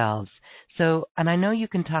ourselves. So, and I know you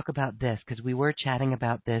can talk about this because we were chatting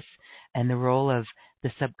about this and the role of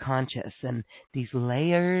the subconscious and these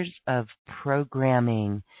layers of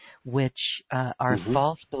programming, which are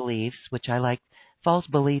false beliefs, which I like, false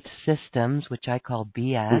belief systems, which I call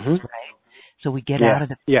BS, right? So we get out of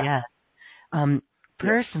the BS.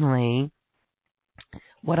 Personally,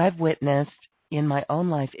 what I've witnessed in my own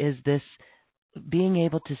life is this being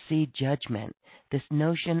able to see judgment, this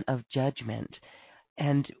notion of judgment.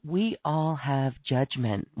 And we all have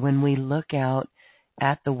judgment. When we look out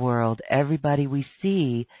at the world, everybody we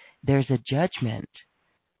see, there's a judgment,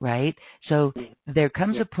 right? So there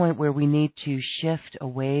comes a point where we need to shift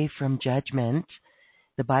away from judgment.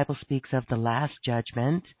 The Bible speaks of the last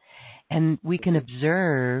judgment, and we can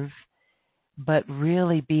observe but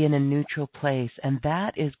really be in a neutral place. And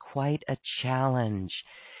that is quite a challenge.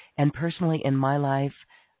 And personally, in my life,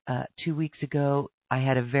 2 weeks ago, I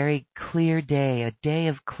had a very clear day, a day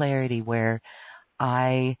of clarity where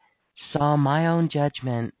I saw my own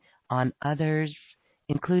judgment on others,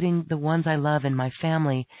 including the ones I love in my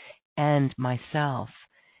family and myself.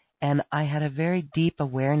 And I had a very deep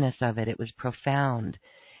awareness of it. It was profound.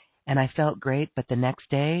 And I felt great, but the next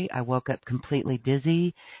day I woke up completely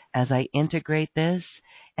dizzy as I integrate this.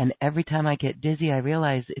 And every time I get dizzy, I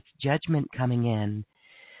realize it's judgment coming in.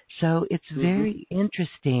 So it's very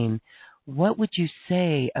interesting. What would you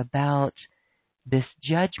say about this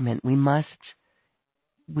judgment? We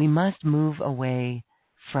must move away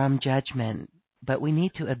from judgment, but we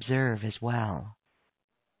need to observe as well.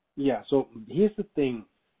 Yeah, so here's the thing.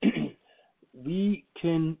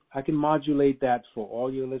 I can modulate that for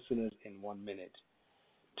all your listeners in 1 minute.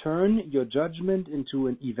 turn your judgment into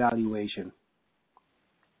an evaluation.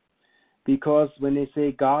 Because when they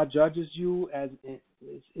say God judges you, as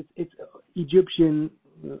it's Egyptian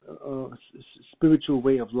spiritual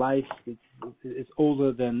way of life. It's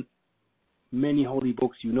older than many holy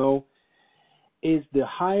books you know. Is the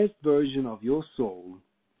highest version of your soul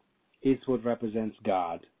is what represents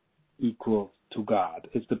God, equal to God.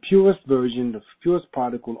 It's the purest version, the purest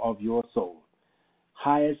particle of your soul.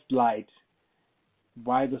 Highest light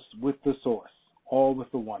with the source, all with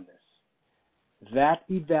the oneness. That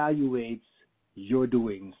evaluates your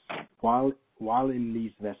doings while in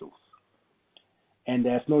these vessels. And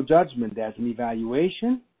there's no judgment, there's an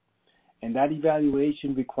evaluation, and that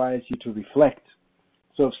evaluation requires you to reflect.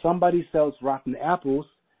 So if somebody sells rotten apples,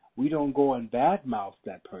 we don't go and badmouth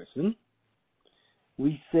that person.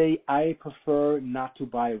 We say, I prefer not to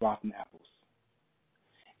buy rotten apples.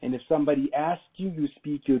 And if somebody asks you, you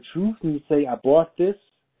speak your truth, and you say, I bought this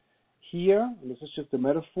here, and this is just a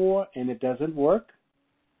metaphor, and it doesn't work.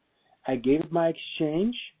 I gave it my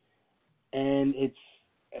exchange, and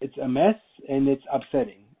it's a mess, and it's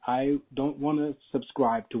upsetting. I don't want to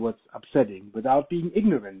subscribe to what's upsetting without being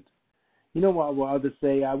ignorant. You know what? Well, others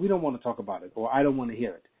say, we don't want to talk about it, or I don't want to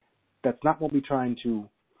hear it. That's not what we're trying to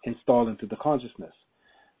install into the consciousness.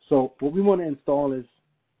 So what we want to install is,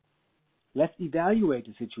 let's evaluate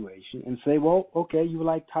the situation and say, well, okay, you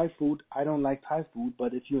like Thai food. I don't like Thai food,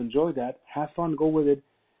 but if you enjoy that, have fun, go with it.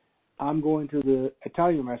 I'm going to the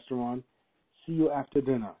Italian restaurant. See you after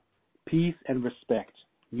dinner. Peace and respect.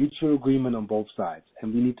 Mutual agreement on both sides.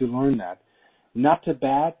 And we need to learn that. Not to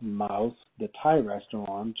badmouth the Thai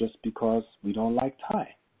restaurant just because we don't like Thai.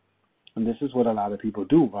 And this is what a lot of people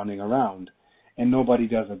do, running around. And nobody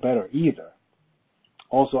does it better either.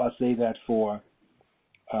 Also, I say that for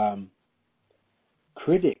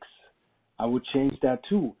critics. I would change that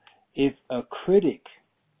too. If a critic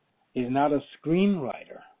is not a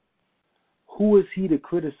screenwriter, who is he to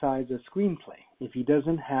criticize a screenplay if he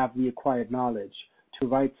doesn't have the acquired knowledge to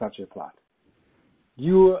write such a plot?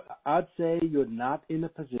 I'd say you're not in a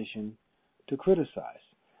position to criticize.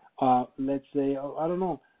 Let's say, I don't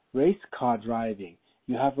know, race car driving.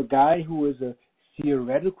 You have a guy who is a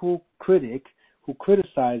theoretical critic who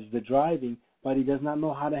criticizes the driving, but he does not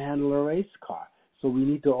know how to handle a race car. So we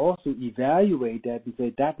need to also evaluate that and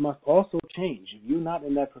say that must also change. If you're not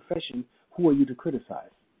in that profession, who are you to criticize?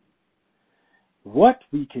 What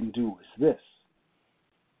we can do is this.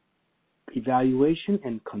 Evaluation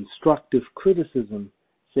and constructive criticism,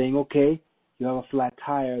 saying, okay, you have a flat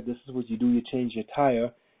tire, this is what you do, you change your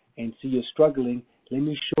tire, and see you're struggling, let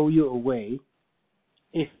me show you a way,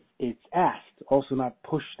 if it's asked, also not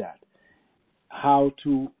push that, how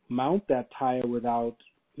to mount that tire without,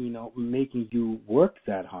 making you work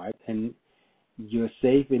that hard, and you're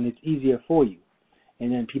safe and it's easier for you.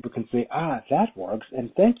 And then people can say, that works, and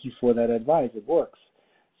thank you for that advice, it works.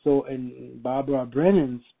 So in Barbara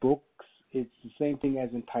Brennan's books, it's the same thing as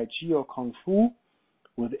in Tai Chi or Kung Fu.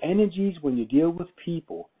 With energies, when you deal with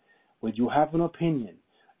people, when you have an opinion,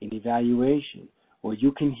 an evaluation, or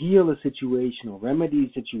you can heal a situation or remedy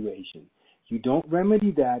a situation, you don't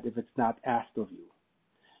remedy that if it's not asked of you.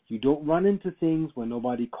 You don't run into things when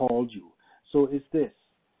nobody called you. So it's this.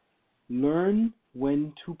 Learn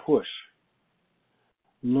when to push.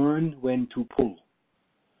 Learn when to pull.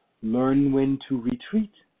 Learn when to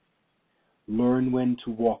retreat. Learn when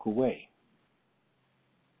to walk away.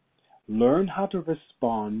 Learn how to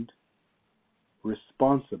respond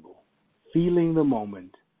responsible, feeling the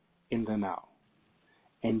moment in the now.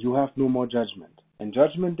 And you have no more judgment. And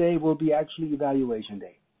Judgment Day will be actually Evaluation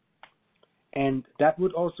Day. And that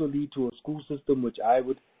would also lead to a school system which I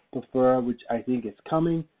would prefer, which I think is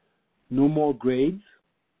coming. No more grades.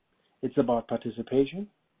 It's about participation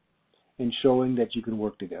and showing that you can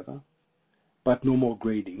work together. But no more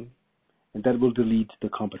grading. And that will delete the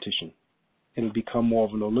competition. It'll become more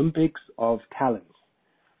of an Olympics of talents,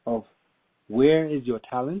 of where is your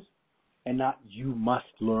talent, and not you must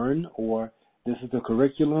learn, or this is the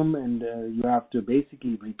curriculum, and you have to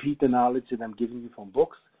basically repeat the knowledge that I'm giving you from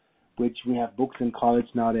books, which we have books in college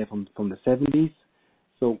now, they're from the 70s.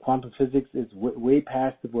 So quantum physics is way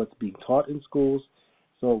past what's being taught in schools.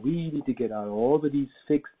 So we need to get out of all of these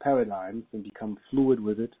fixed paradigms and become fluid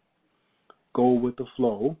with it, go with the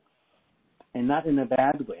flow. And not in a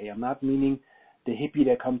bad way. I'm not meaning the hippie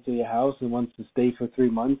that comes to your house and wants to stay for 3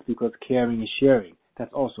 months because caring is sharing.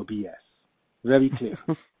 That's also BS. Very clear.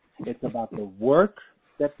 It's about the work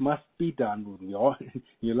that must be done.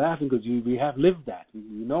 You're laughing because we have lived that.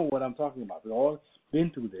 You know what I'm talking about. We've all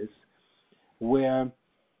been through this where,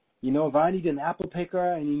 if I need an apple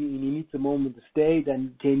picker and he needs a moment to stay,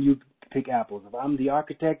 then can you pick apples. If I'm the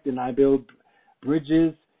architect and I build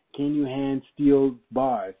bridges, can you hand steel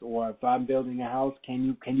bars? Or if I'm building a house, can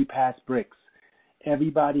you pass bricks?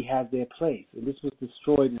 Everybody has their place. And this was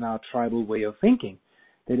destroyed in our tribal way of thinking,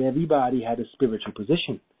 that everybody had a spiritual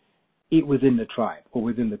position within the tribe or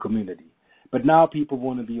within the community. But now people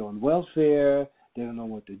want to be on welfare. They don't know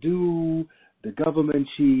what to do. The government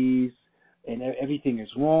cheese and everything is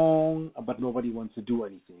wrong, but nobody wants to do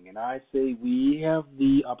anything. And I say we have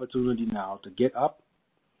the opportunity now to get up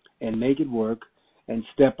and make it work and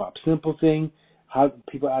step up. Simple thing. How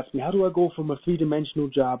people ask me, how do I go from a three-dimensional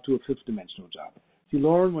job to a fifth-dimensional job? See,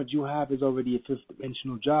 Lauren, what you have is already a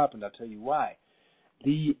fifth-dimensional job, and I'll tell you why.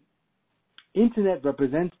 The Internet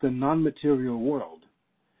represents the non-material world,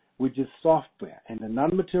 which is software, and the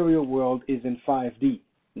non-material world is in 5D,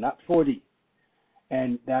 not 4D.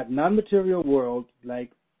 And that non-material world,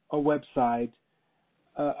 like a website,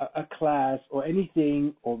 a class, or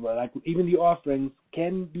anything, or like even the offerings,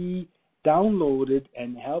 can be downloaded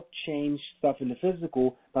and help change stuff in the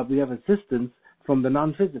physical, but we have assistance from the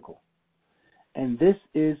non-physical. And this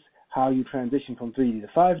is how you transition from 3D to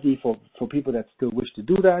 5D for people that still wish to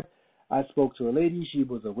do that. I spoke to a lady. She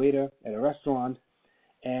was a waiter at a restaurant,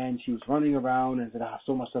 and she was running around and said, I have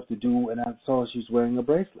so much stuff to do, and I saw she was wearing a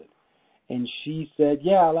bracelet. And she said,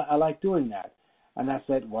 yeah, I like doing that. And I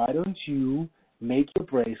said, why don't you make your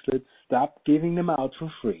bracelets, stop giving them out for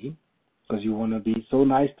free, because you want to be so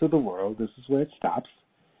nice to the world. This is where it stops.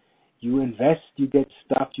 You invest, you get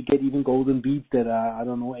stuff, you get even golden beads that are,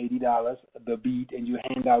 $80 the bead, and you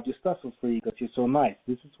hand out your stuff for free because you're so nice.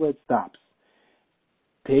 This is where it stops.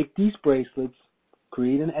 Take these bracelets,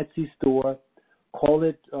 create an Etsy store, call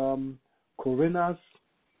it Corinna's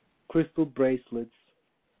Crystal Bracelets,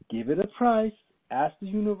 give it a price, ask the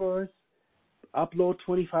universe, upload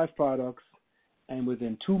 25 products, and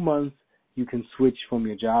within 2 months, you can switch from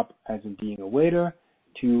your job as in being a waiter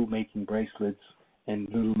to making bracelets and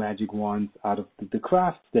little magic wands out of the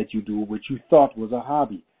crafts that you do, which you thought was a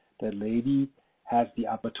hobby. That lady has the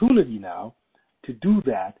opportunity now to do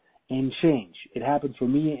that and change. It happened for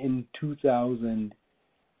me in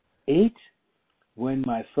 2008 when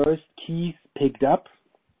my first keys picked up.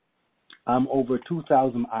 I'm over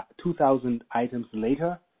 2,000 items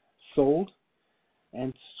later, sold,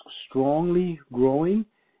 and strongly growing,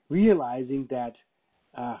 realizing that,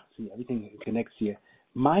 everything connects here.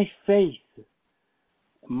 My faith,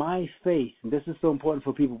 and this is so important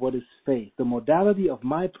for people, what is faith? The modality of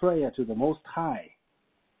my prayer to the Most High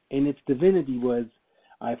in its divinity was,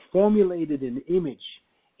 I formulated an image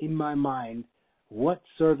in my mind, what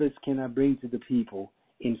service can I bring to the people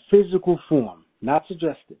in physical form, not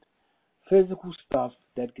suggested, physical stuff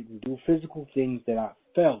that can do physical things that are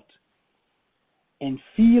felt, and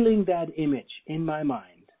feeling that image in my mind.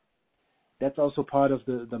 That's also part of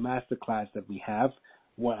the master class that we have,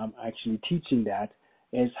 where I'm actually teaching that,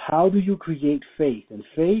 is how do you create faith? And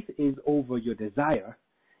faith is over your desire.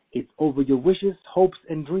 It's over your wishes, hopes,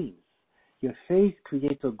 and dreams. Your faith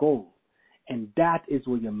creates a goal. And that is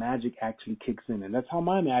where your magic actually kicks in. And that's how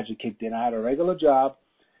my magic kicked in. I had a regular job,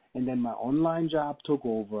 and then my online job took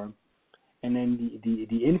over. And then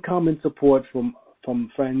the income and support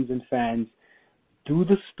from friends and fans through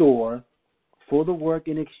the store for the work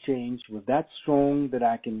in exchange was that strong that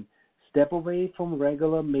I can step away from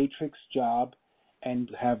regular matrix job and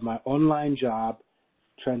have my online job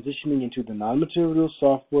transitioning into the non-material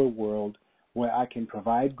software world where I can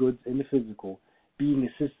provide goods in the physical, being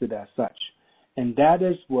assisted as such. And that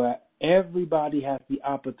is where everybody has the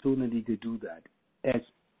opportunity to do that. As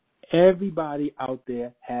everybody out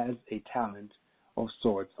there has a talent of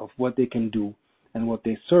sorts of what they can do and what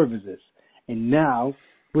their service is. And now,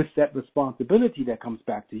 with that responsibility that comes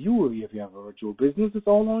back to you, if you have a virtual business, it's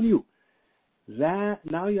all on you.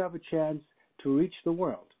 Now you have a chance to reach the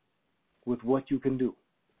world with what you can do.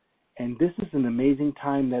 And this is an amazing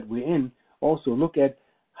time that we're in. Also, look at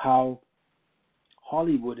how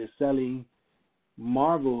Hollywood is selling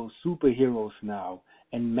Marvel superheroes now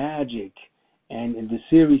and magic. And in the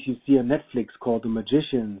series you see on Netflix called The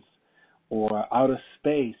Magicians or Outer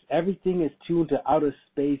Space, everything is tuned to outer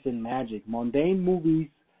space and magic. Mundane movies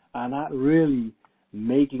are not really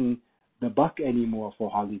making the buck anymore for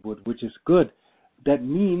Hollywood, which is good. That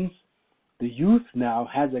means the youth now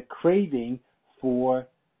has a craving for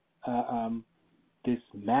this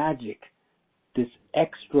magic, this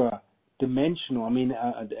extra dimensional.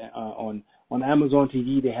 On Amazon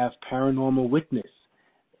TV they have Paranormal Witness,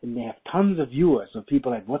 and they have tons of viewers of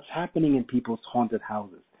people like what's happening in people's haunted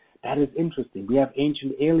houses. That is interesting. We have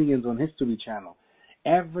Ancient Aliens on History Channel.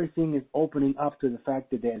 Everything is opening up to the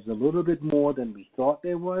fact that there's a little bit more than we thought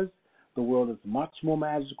there was, the world is much more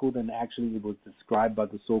magical than actually it was described by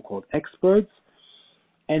the so-called experts.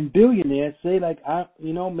 And billionaires say, like,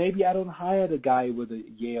 maybe I don't hire the guy with a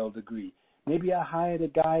Yale degree. Maybe I hire the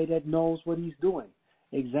guy that knows what he's doing.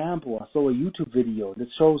 Example, I saw a YouTube video that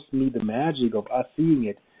shows me the magic of us seeing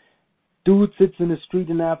it. Dude sits in the street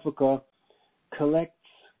in Africa, collects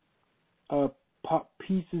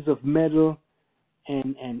pieces of metal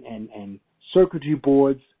and circuitry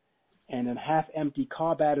boards and a half-empty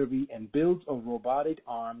car battery and builds a robotic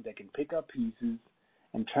arm that can pick up pieces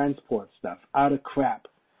and transport stuff out of crap.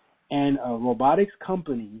 And a robotics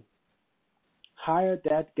company hired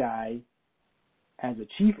that guy as a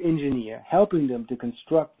chief engineer, helping them to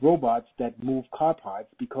construct robots that move car parts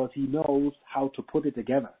because he knows how to put it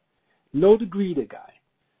together. No degree, the guy.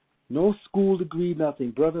 No school degree,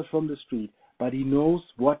 nothing. Brother from the street. But he knows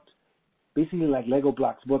what, basically like Lego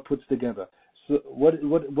blocks, what puts together. So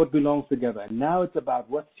what belongs together. And now it's about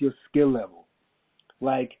what's your skill level.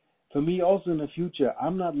 Like, for me also in the future,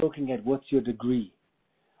 I'm not looking at what's your degree.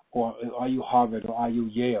 Or are you Harvard or are you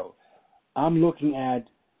Yale? I'm looking at,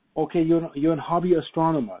 okay, you're a hobby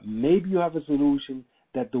astronomer. Maybe you have a solution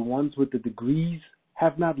that the ones with the degrees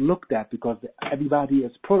have not looked at because everybody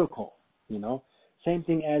is protocol, Same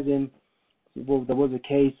thing as in, well, there was a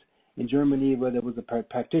case in Germany where there was a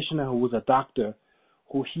practitioner who was a doctor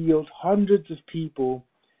who healed hundreds of people,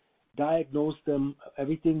 diagnosed them.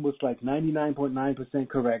 Everything was like 99.9%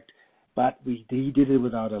 correct, but he did it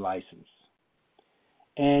without a license.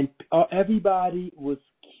 And everybody was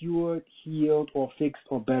cured, healed, or fixed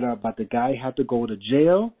or better, but the guy had to go to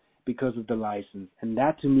jail because of the license. And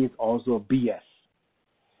that to me is also BS.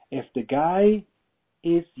 If the guy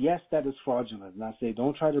is, yes, that is fraudulent. And I say,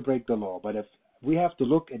 don't try to break the law. But if we have to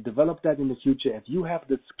look and develop that in the future, if you have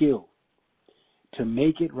the skill to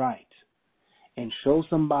make it right and show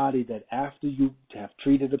somebody that after you have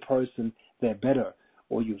treated a person, they're better,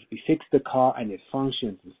 or you fix the car and it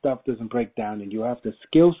functions and stuff doesn't break down and you have the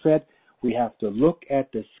skill set, we have to look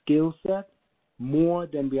at the skill set more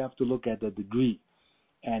than we have to look at the degree.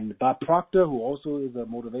 And Bob Proctor, who also is a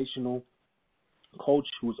motivational coach,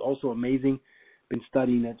 who's also amazing, been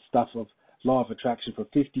studying that stuff of law of attraction for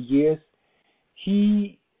 50 years,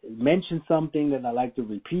 he mentioned something that I like to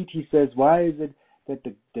repeat. He says, why is it that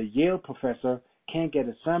the Yale professor can't get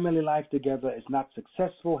his family life together, is not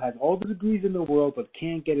successful, has all the degrees in the world, but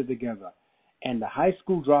can't get it together? And the high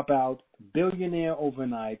school dropout, billionaire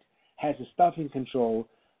overnight, has his stuff in control,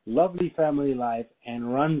 lovely family life,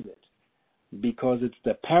 and runs it. Because it's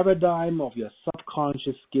the paradigm of your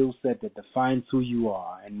subconscious skill set that defines who you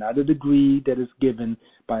are, and not a degree that is given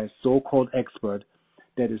by a so-called expert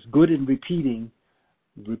that is good in repeating.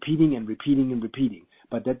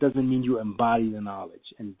 But that doesn't mean you embody the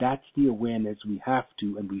knowledge. And that's the awareness we have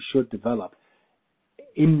to and we should develop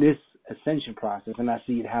in this ascension process, and I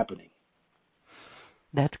see it happening.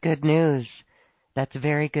 That's good news. That's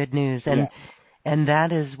very good news. And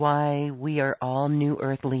that is why we are all New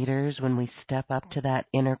Earth leaders when we step up to that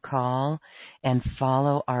inner call and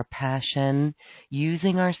follow our passion,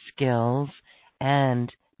 using our skills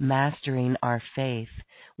and mastering our faith.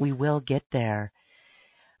 We will get there.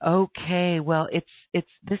 Okay, well,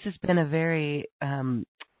 this has been a very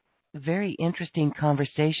very interesting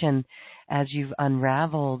conversation as you've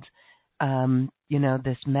unraveled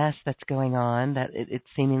this mess that's going on, that it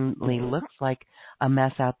seemingly looks like a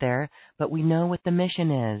mess out there, but we know what the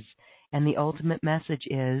mission is, and the ultimate message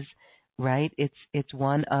is, right? It's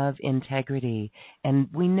one of integrity, and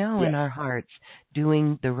we know in our hearts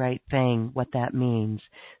doing the right thing what that means.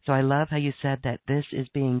 So I love how you said that this is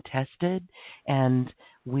being tested, and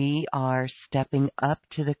we are stepping up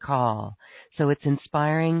to the call. So it's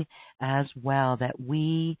inspiring as well that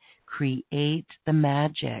we create the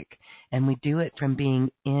magic, and we do it from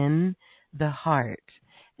being in the heart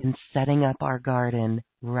and setting up our garden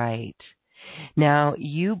right. Now,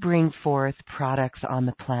 you bring forth products on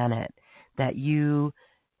the planet that you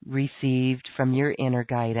received from your inner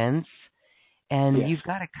guidance, and you've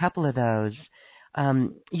got a couple of those.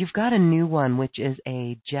 You've got a new one, which is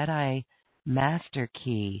a Jedi Master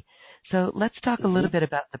Key. So let's talk a little bit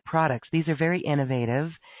about the products. These are very innovative,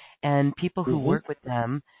 and people who work with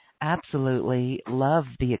them absolutely love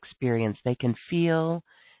the experience. They can feel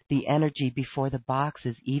the energy before the box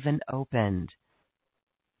is even opened.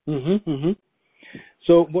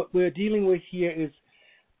 So what we're dealing with here is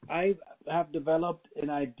I have developed an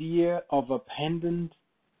idea of a pendant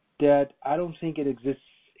that I don't think it exists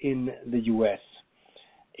in the U.S.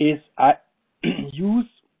 I use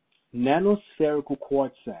nanospherical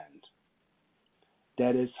quartz sand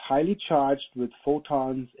that is highly charged with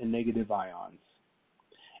photons and negative ions,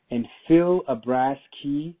 and fill a brass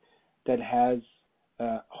key that has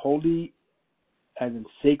holy, as in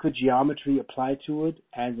sacred geometry applied to it,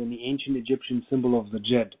 as in the ancient Egyptian symbol of the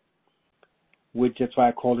Jed, which that's why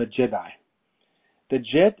I call it Jedi. The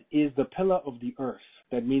Jed is the pillar of the earth.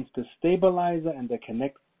 That means the stabilizer and the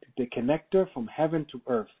connector from heaven to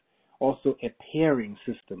earth. Also a pairing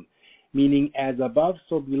system, meaning as above,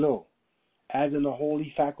 so below. As in the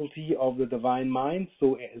holy faculty of the divine mind,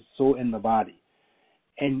 so in the body.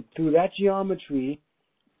 And through that geometry,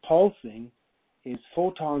 pulsing is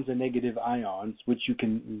photons and negative ions, which you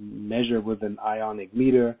can measure with an ionic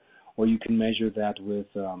meter, or you can measure that with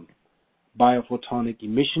biophotonic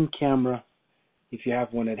emission camera. If you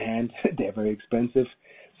have one at hand, they're very expensive.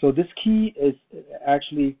 So this key is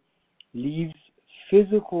actually leaves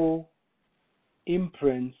physical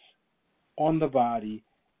imprints on the body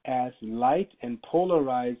as light and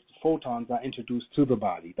polarized photons are introduced to the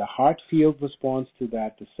body. The heart field responds to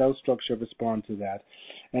that, the cell structure responds to that.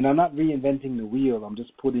 And I'm not reinventing the wheel, I'm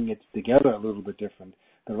just putting it together a little bit different.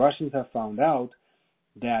 The Russians have found out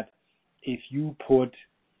that if you put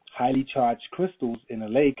highly charged crystals in a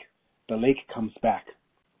lake, the lake comes back.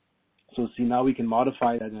 So see, now we can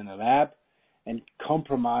modify that in a lab and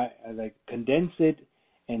condense it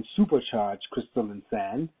and supercharge crystalline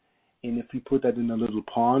sand. And if we put that in a little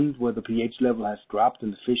pond where the pH level has dropped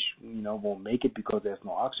and the fish, won't make it because there's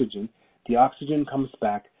no oxygen, the oxygen comes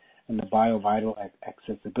back and the biovital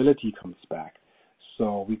accessibility comes back.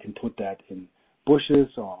 So we can put that in bushes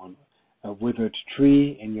or on a withered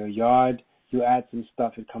tree in your yard. You add some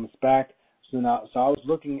stuff, it comes back. So I was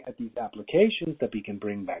looking at these applications that we can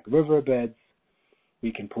bring back riverbeds.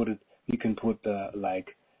 We can put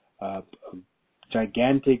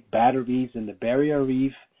gigantic batteries in the barrier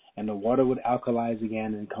reef, and the water would alkalize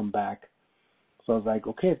again and come back. So I was like,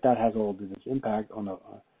 okay, if that has all this impact on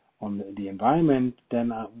the environment,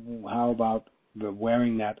 then how about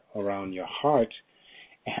wearing that around your heart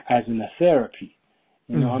as in a therapy?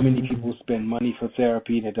 How many people spend money for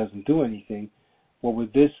therapy that doesn't do anything? Well,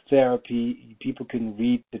 with this therapy, people can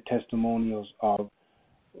read the testimonials of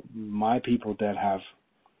my people that have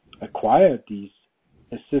acquired these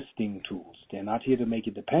assisting tools. They're not here to make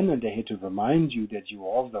you dependent. They're here to remind you that you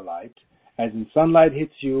are of the light. As in sunlight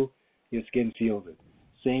hits you, your skin feels it.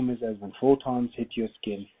 Same as when photons hit your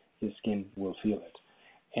skin will feel it.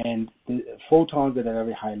 And the photons at a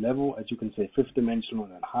very high level, as you can say, fifth dimensional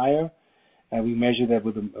and higher, and we measure that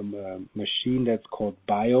with a machine that's called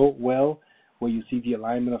BioWell, where you see the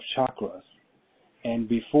alignment of chakras. And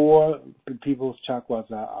before, people's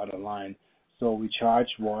chakras are out of line. So we charge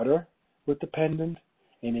water with the pendant,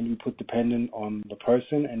 and then we put the pendant on the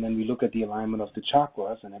person, and then we look at the alignment of the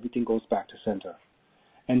chakras, and everything goes back to center.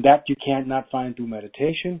 And that you can't not find through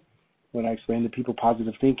meditation. When I explain to people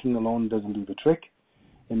positive thinking alone doesn't do the trick.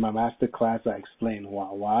 In my master class, I explain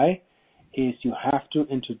why. Is you have to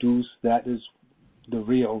introduce that is the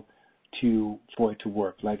real for it to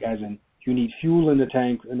work. Like as in, you need fuel in the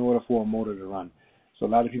tank in order for a motor to run. So a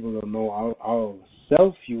lot of people don't know our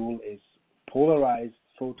cell fuel is polarized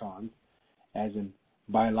photons, as in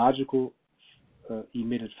biological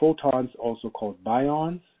emitted photons, also called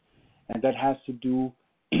bions, and that has to do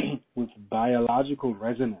with biological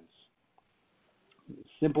resonance.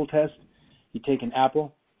 Simple test, you take an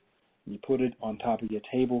apple, you put it on top of your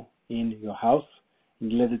table in your house,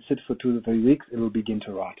 and you let it sit for 2 to 3 weeks, it will begin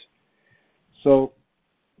to rot. So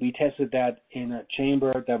we tested that in a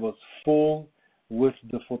chamber that was full with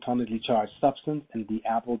the photonically charged substance, and the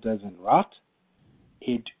apple doesn't rot,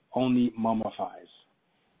 it only mummifies.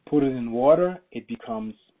 Put it in water, it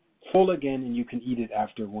becomes full again, and you can eat it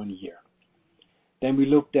after 1 year. Then we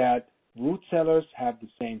looked at root cellars have the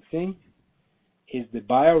same thing. Is the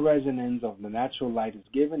bioresonance of the natural light is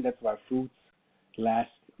given. That's why fruits last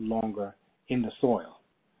longer in the soil.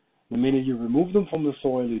 The minute you remove them from the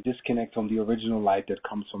soil, you disconnect from the original light that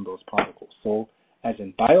comes from those particles. So as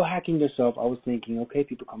in biohacking yourself, I was thinking, okay,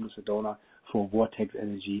 people come to Sedona for vortex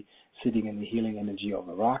energy, sitting in the healing energy of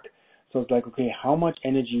the rock. So it's like, okay, how much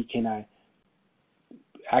energy can I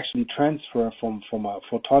actually transfer from a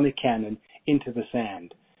photonic cannon into the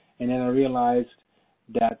sand? And then I realized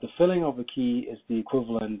that the filling of a key is the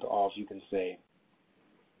equivalent of, you can say,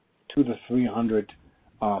 200 to 300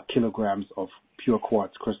 kilograms of pure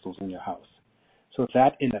quartz crystals in your house. So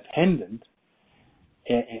that independent,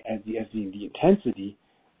 as the intensity,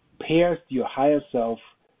 pairs your higher self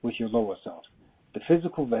with your lower self, the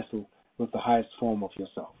physical vessel with the highest form of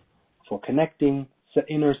yourself, for connecting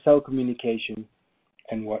inner cell communication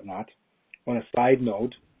and whatnot. On a side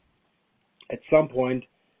note, at some point,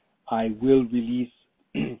 I will release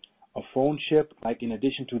a phone chip, like in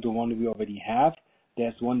addition to the one we already have.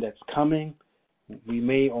 There's one that's coming we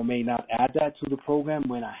may or may not add that to the program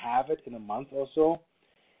when I have it in a month or so,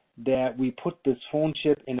 that we put this phone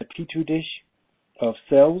chip in a petri dish of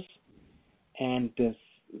cells, and this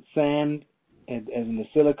sand, as in the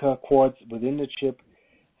silica quartz within the chip,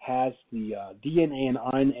 has the DNA and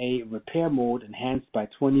RNA repair mode enhanced by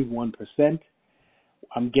 21%.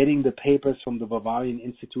 I'm getting the papers from the Bavarian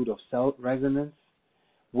Institute of Cell Resonance,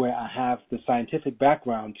 where I have the scientific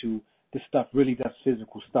background to this stuff really does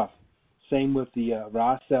physical stuff. Same with the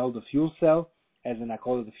RA cell, the fuel cell, as in I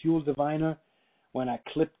call it the fuel diviner. When I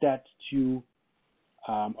clip that to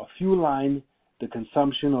a fuel line, the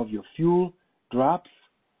consumption of your fuel drops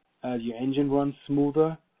as your engine runs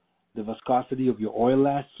smoother, the viscosity of your oil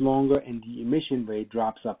lasts longer, and the emission rate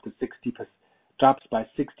drops up to 60%, drops by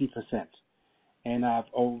 60%. And I have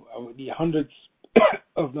the hundreds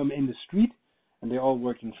of them in the street, and they're all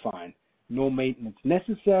working fine. No maintenance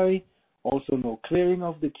necessary. Also, no clearing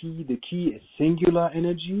of the key. The key is singular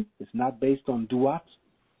energy. It's not based on duat,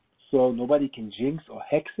 so nobody can jinx or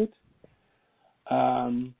hex it.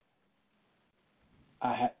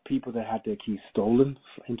 I had people that had their keys stolen,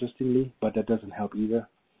 interestingly, but that doesn't help either.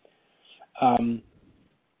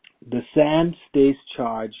 The sand stays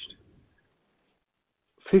charged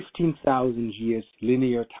 15,000 years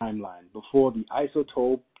linear timeline before the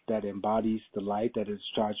isotope that embodies the light that is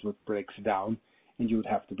charged with breaks down, and you would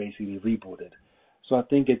have to basically reboot it. So I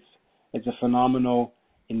think it's a phenomenal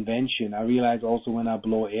invention. I realize also when I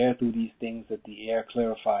blow air through these things that the air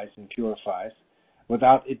clarifies and purifies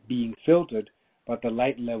without it being filtered, but the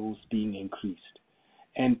light levels being increased.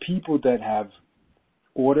 And people that have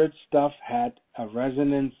ordered stuff had a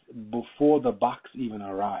resonance before the box even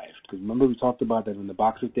arrived. Because remember we talked about that when the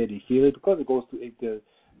box is there, they feel it because it goes through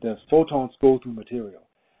the photons go through material.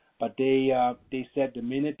 But they said the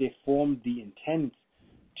minute they formed the intent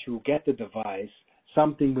to get the device,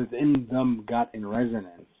 something within them got in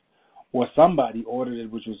resonance. Or somebody ordered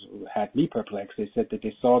it, which had me perplexed. They said that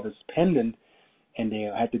they saw this pendant and they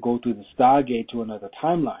had to go through the Stargate to another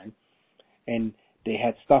timeline, and they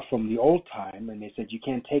had stuff from the old time, and they said you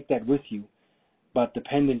can't take that with you, but the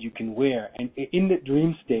pendant you can wear. And in the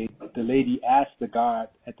dream state, the lady asked the guard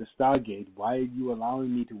at the Stargate, why are you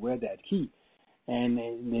allowing me to wear that key? And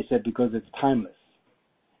they said, because it's timeless.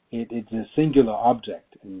 It's a singular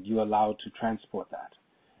object, and you're allowed to transport that.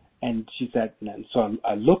 And she said, and so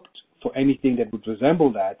I looked for anything that would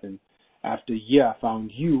resemble that, and after a year I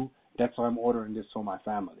found you. That's why I'm ordering this for my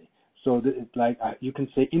family. So it's like you can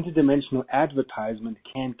say interdimensional advertisement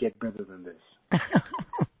can't get better than this.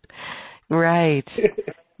 Right.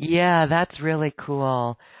 Yeah, that's really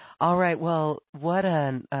cool. All right. Well, what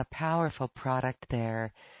a powerful product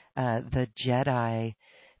there. The Jedi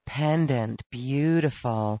pendant,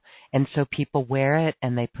 beautiful. And so people wear it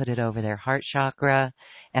and they put it over their heart chakra,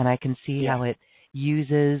 and I can see how it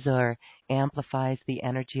uses or amplifies the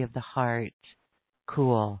energy of the heart.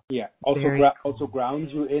 Cool. Yeah. Also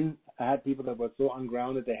grounds you in. I had people that were so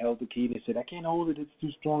ungrounded they held the key and they said, I can't hold it, it's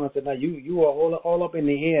too strong. I said, no, you are all up in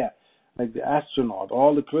the air, like the astronaut,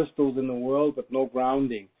 all the crystals in the world, but no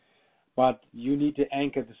grounding. But you need to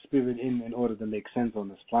anchor the spirit in order to make sense on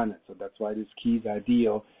this planet. So that's why this key is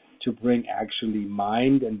ideal to bring actually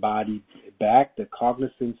mind and body back, the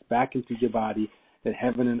cognizance back into your body, that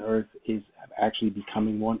heaven and earth is actually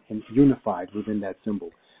becoming one and unified within that symbol,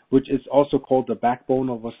 which is also called the backbone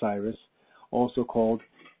of Osiris, also called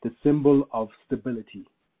the symbol of stability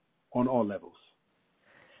on all levels.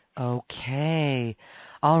 Okay.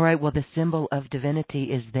 All right. Well, the symbol of divinity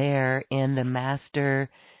is there in the master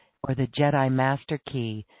or the Jedi master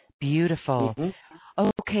key. Beautiful. Mm-hmm.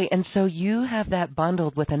 Okay. And so you have that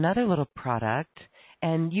bundled with another little product,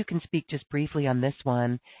 and you can speak just briefly on this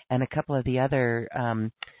one and a couple of the other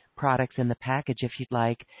products in the package if you'd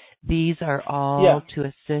like. These are all to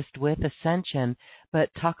assist with ascension, but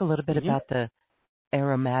talk a little bit about the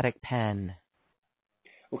aromatic pen.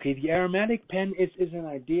 Okay, the aromatic pen is an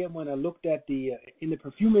idea. When I looked at in the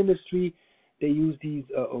perfume industry, they use these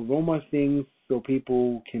aroma things so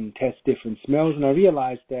people can test different smells, and I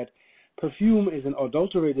realized that perfume is an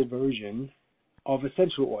adulterated version of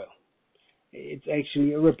essential oil. It's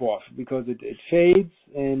actually a ripoff because it fades,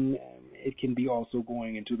 and it can be also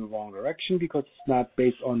going into the wrong direction because it's not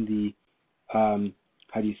based on the,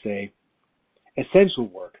 essential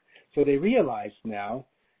work. So they realize now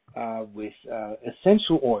with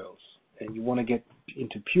essential oils, and you want to get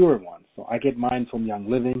into pure ones. So I get mine from Young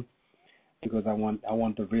Living because I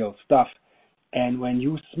want the real stuff. And when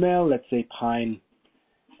you smell, let's say, pine,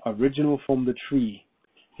 original from the tree,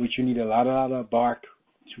 which you need a lot of bark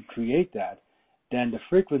to create that, then the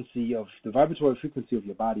vibratory frequency of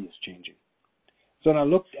your body is changing. So when I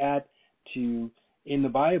looked at to in the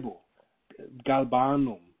Bible,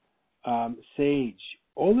 galbanum, sage,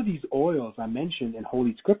 all of these oils are mentioned in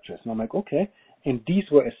Holy Scriptures. And I'm like, okay. And these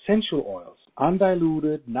were essential oils,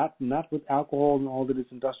 undiluted, not with alcohol and all of this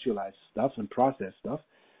industrialized stuff and processed stuff.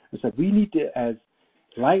 It's like we need to, as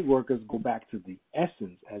light workers, go back to the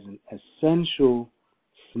essence as an essential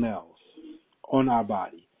smells on our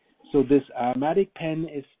body. So this aromatic pen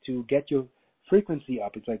is to get your frequency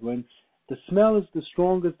up. It's like when the smell is the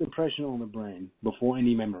strongest impression on the brain before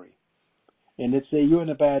any memory. And let's say you're in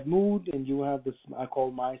a bad mood and you have this, I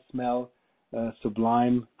call my smell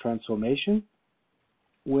sublime transformation,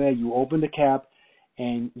 where you open the cap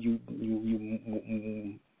and you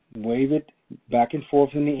wave it back and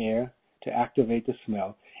forth in the air to activate the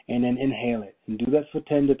smell, and then inhale it. And do that for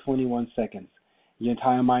 10 to 21 seconds. Your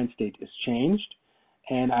entire mind state is changed.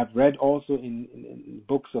 And I've read also in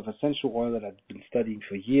books of essential oil that I've been studying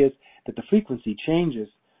for years that the frequency changes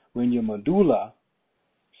when your medulla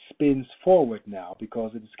spins forward now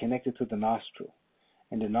because it is connected to the nostril.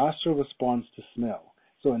 And the nostril responds to smell.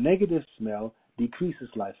 So a negative smell decreases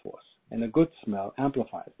life force, and a good smell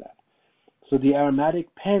amplifies that. So the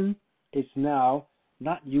aromatic pen is now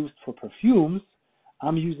not used for perfumes.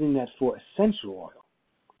 I'm using that for essential oil.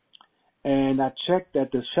 And I checked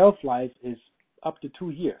that the shelf life is up to 2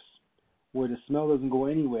 years, where the smell doesn't go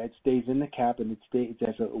anywhere. It stays in the cap, and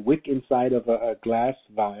there's a wick inside of a glass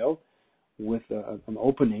vial with an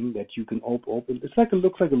opening that you can open. It's like it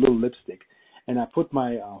looks like a little lipstick. And I put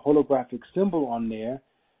my holographic symbol on there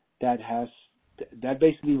that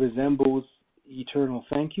basically resembles eternal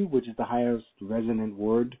thank you, which is the highest resonant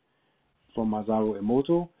word from Masaru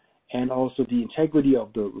Emoto, and also the integrity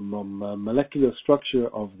of the molecular structure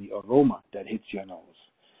of the aroma that hits your nose.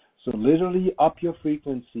 So literally up your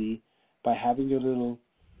frequency by having your little,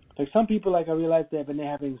 like some people, like I realize that when they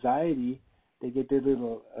have anxiety, they get their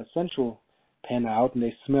little essential pen out and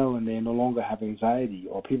they smell and they no longer have anxiety.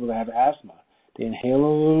 Or people that have asthma, they inhale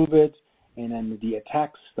a little bit and then the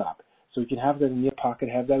attacks stop. So you can have that in your pocket,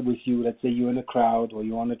 have that with you. Let's say you're in a crowd or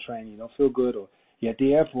you're on a train, you don't feel good, or you're at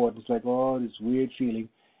the airport, it's like, oh, this weird feeling.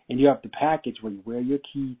 And you have the package where you wear your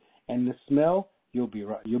key and the smell, you'll be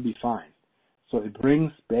fine. So it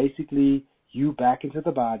brings basically you back into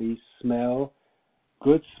the body, smell,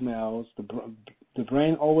 good smells. The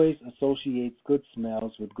brain always associates good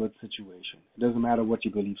smells with good situation. It doesn't matter what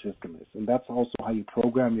your belief system is. And that's also how you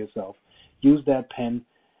program yourself. Use that pen,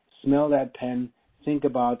 smell that pen, think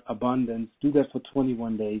about abundance, do that for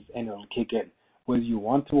 21 days, and it'll kick in, whether you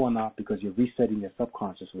want to or not, because you're resetting your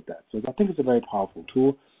subconscious with that. So I think it's a very powerful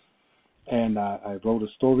tool. And I wrote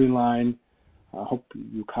a storyline. I hope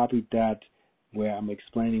you copied that, where I'm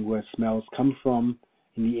explaining where smells come from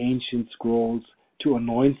in the ancient scrolls. To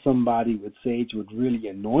anoint somebody with sage would really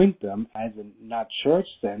anoint them, as in not church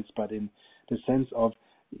sense, but in the sense of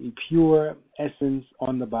pure essence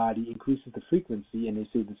on the body, increases the frequency. And they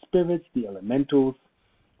say the spirits, the elementals,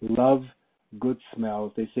 love good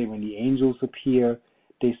smells. They say when the angels appear,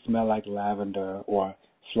 they smell like lavender or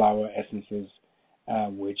flower essences,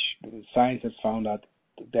 which science has found out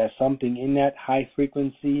there's something in that. High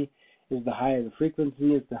frequency is the higher the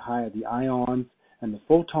frequency, is the higher the ions and the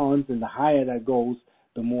photons, and the higher that goes,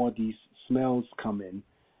 the more these smells come in.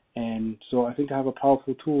 And so I think I have a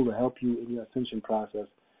powerful tool to help you in your ascension process,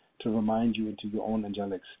 to remind you into your own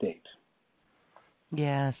angelic state.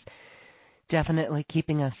 Yes, definitely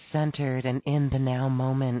keeping us centered and in the now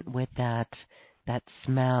moment with that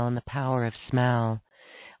smell and the power of smell.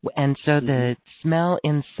 And so the smell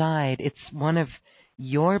inside, it's one of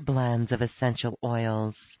your blends of essential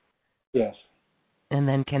oils. Yes. And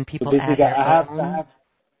then can people so add their I own? have,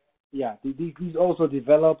 yeah, these also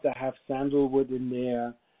developed. I have sandalwood in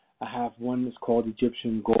there. I have one that's called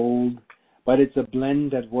Egyptian gold, but it's a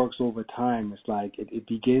blend that works over time. It's like it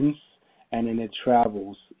begins and then it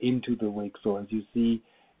travels into the wick. So as you see,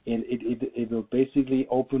 it will basically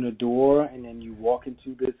open a door, and then you walk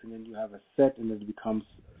into this, and then you have a set, and it becomes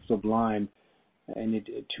sublime, and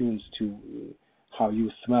it tunes to how you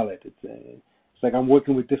smell it. It's like I'm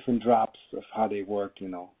working with different drops of how they work, you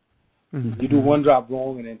know. Mm-hmm. You do one drop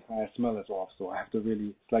wrong and the entire smell is off. So I have to really,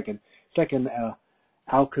 it's like an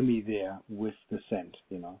alchemy there with the scent,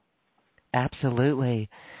 you know. Absolutely.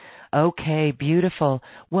 Okay, beautiful.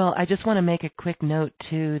 Well, I just want to make a quick note,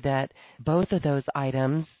 too, that both of those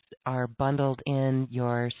items are bundled in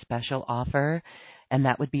your special offer, and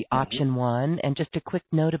that would be option one. And just a quick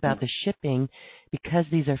note about the shipping, because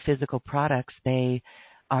these are physical products, they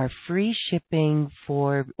are free shipping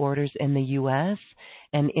for orders in the U.S.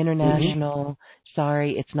 and international.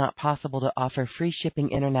 Sorry, it's not possible to offer free shipping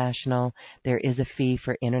international. There is a fee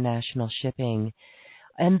for international shipping.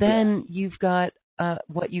 And then you've got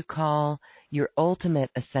what you call your ultimate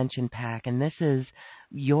ascension pack, and this is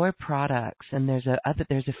your products. And there's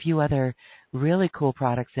a few other really cool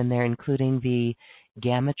products in there, including the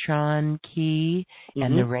Gamatron key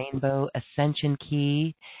and the Rainbow Ascension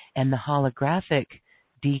key and the holographic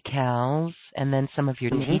decals, and then some of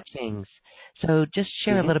your teachings. So just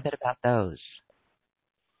share a little bit about those.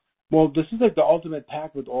 Well, this is like the ultimate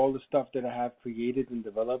pack with all the stuff that I have created and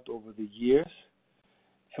developed over the years,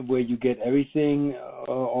 where you get everything,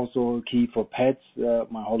 also a key for pets,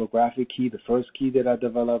 my holographic key, the first key that I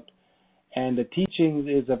developed. And the teachings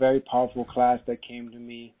is a very powerful class that came to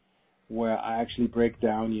me, where I actually break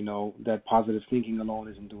down, that positive thinking alone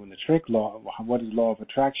isn't doing the trick. What is law of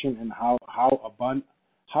attraction, and how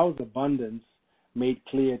is abundance made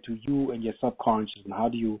clear to you and your subconscious, and how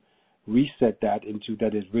do you reset that into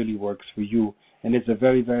that it really works for you. And it's a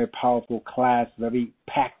very, very powerful class, very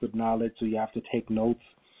packed with knowledge, so you have to take notes.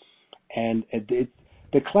 And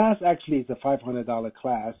the class actually is a $500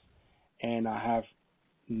 class, and I have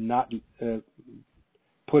not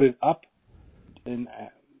put it up, and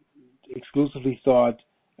exclusively thought,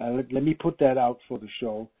 let me put that out for the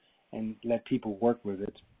show and let people work with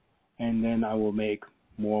it, and then I will make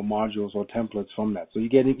more modules or templates from that. So you're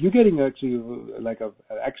getting actually like a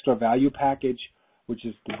extra value package, which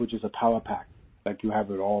is a power pack. Like you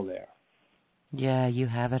have it all there. Yeah, you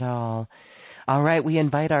have it all. All right, we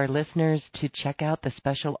invite our listeners to check out the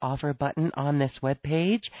special offer button on this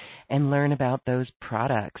webpage and learn about those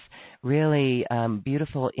products. Really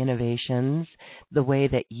beautiful innovations, the way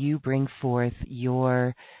that you bring forth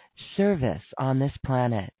your service on this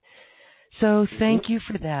planet. So thank you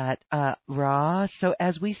for that, Ra. So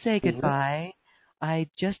as we say goodbye, I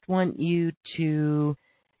just want you to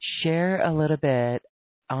share a little bit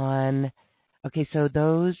on, so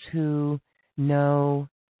those who know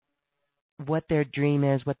what their dream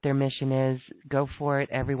is, what their mission is, go for it.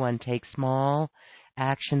 Everyone take small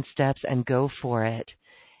action steps and go for it.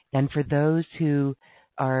 And for those who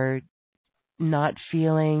are not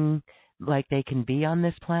feeling like they can be on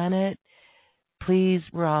this planet, please,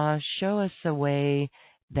 Ra, show us a way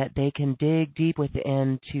that they can dig deep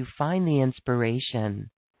within to find the inspiration.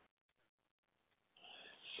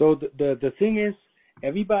 So the thing is,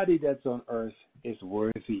 everybody that's on Earth is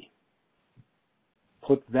worthy.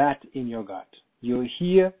 Put that in your gut. You're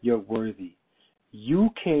here, you're worthy. You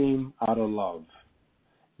came out of love.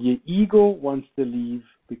 Your ego wants to leave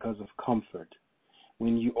because of comfort.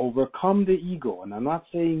 When you overcome the ego, and I'm not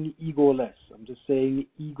saying egoless, I'm just saying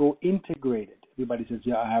ego integrated. Everybody says,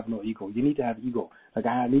 yeah, I have no ego. You need to have ego. Like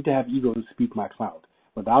I need to have ego to speak my cloud.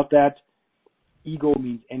 Without that, ego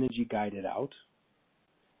means energy guided out.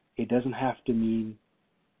 It doesn't have to mean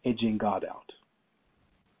edging God out.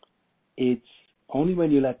 It's only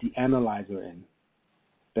when you let the analyzer in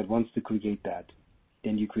that wants to create that,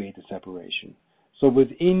 then you create the separation. So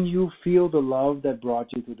within you, feel the love that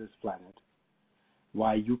brought you to this planet.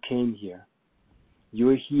 Why you came here.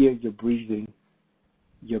 You're here, you're breathing,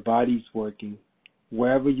 your body's working.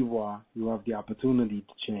 Wherever you are, you have the opportunity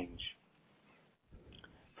to change.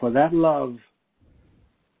 For that love,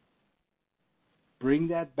 bring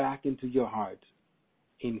that back into your heart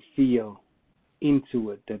and feel into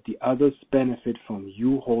it that the others benefit from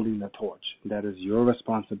you holding the torch. That is your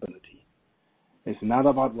responsibility. It's not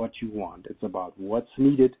about what you want. It's about what's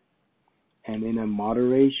needed, and in a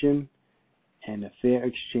moderation and a fair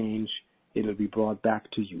exchange, it'll be brought back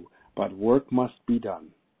to you. But work must be done.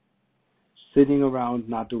 Sitting around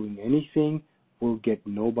not doing anything will get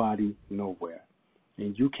nobody nowhere.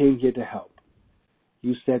 And you came here to help.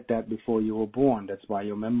 You said that before you were born. That's why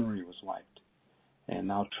your memory was wiped. And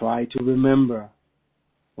now try to remember,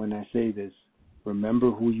 when I say this,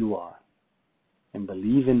 remember who you are. And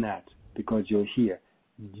believe in that, because you're here.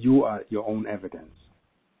 You are your own evidence.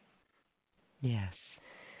 Yes.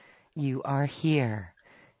 You are here,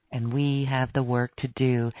 and we have the work to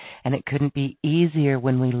do. And it couldn't be easier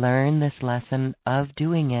when we learn this lesson of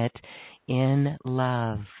doing it in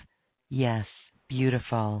love. Yes,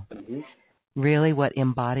 beautiful. Really what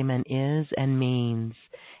embodiment is and means.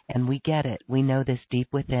 And we get it. We know this deep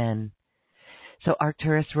within. So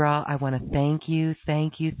Arcturus Ra, I want to thank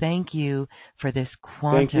you for this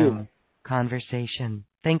quantum conversation.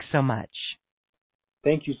 Thanks so much.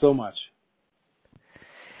 Thank you so much.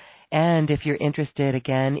 And if you're interested,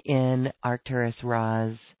 again, in Arcturus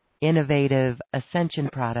Ra's innovative ascension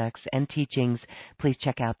products and teachings, please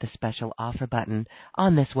check out the special offer button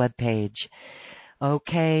on this webpage.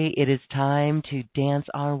 Okay, it is time to dance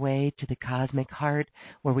our way to the cosmic heart,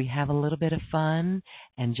 where we have a little bit of fun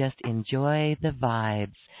and just enjoy the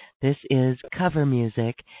vibes. This is cover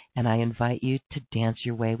music, and I invite you to dance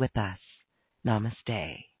your way with us.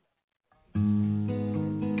 Namaste.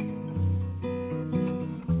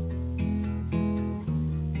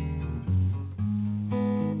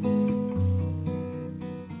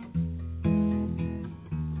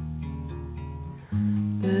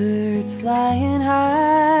 Birds flying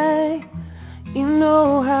high, you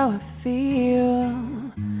know how I feel.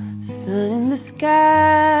 Sun in the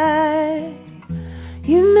sky,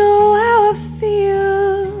 you know how I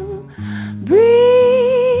feel.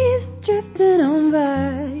 Breeze drifting on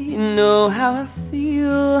by, you know how I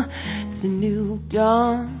feel. It's a new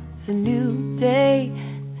dawn, it's a new day,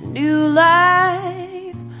 it's a new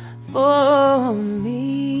life for me.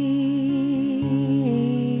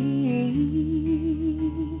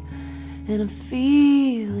 And I'm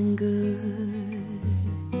feeling good.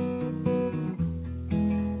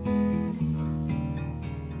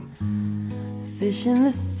 Fish in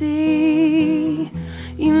the sea,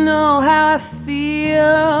 you know how I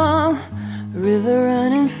feel. River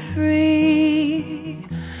running free,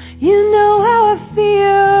 you know how I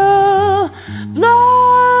feel.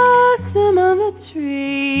 Blossom on the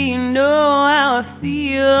tree, you know how I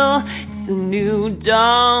feel. It's a new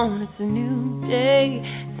dawn, it's a new day,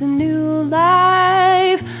 a new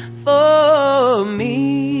life for me,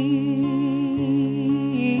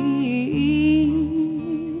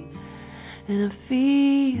 and I'm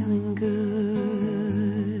feeling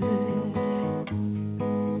good.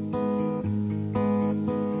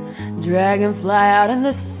 Dragonfly out in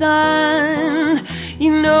the sun,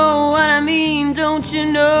 you know what I mean, don't you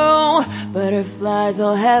know? Butterflies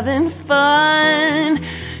all having fun,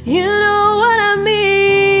 you know what I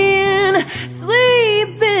mean.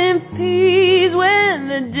 Sleep in peace when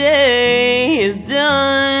the day is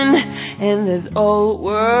done, and there's old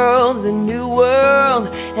worlds, a new world,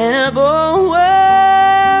 and a bold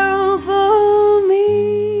world for me.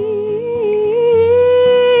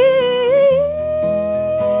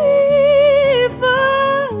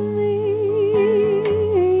 For me.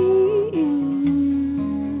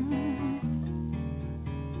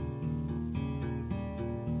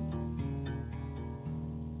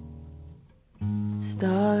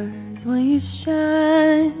 Stars, when you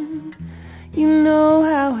shine, you know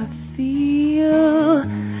how I feel.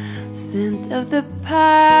 Scent of the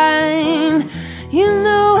pine, you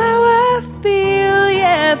know how I feel.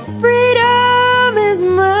 Yeah, freedom is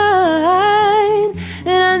mine,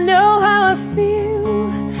 and I know how I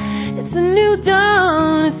feel. It's a new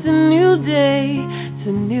dawn, it's a new day, it's a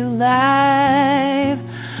new life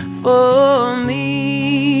for me.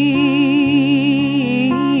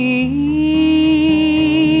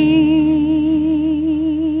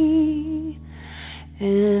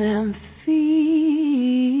 And I'm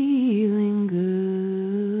feeling good.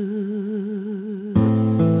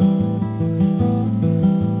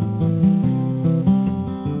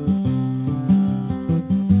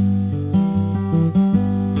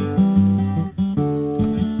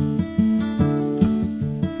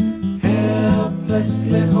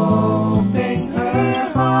 Helplessly hoping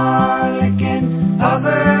her harlequin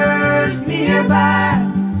hovers nearby,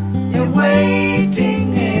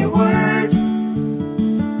 awaiting a word.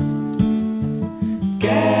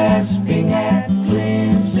 Gasping at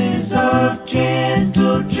glimpses of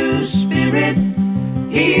gentle true spirit,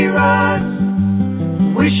 he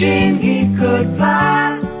runs, wishing he could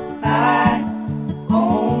fly,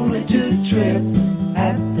 only to trip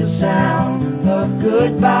at the sound of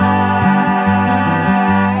goodbye.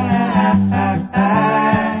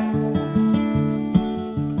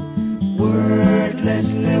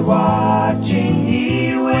 Wordlessly watching,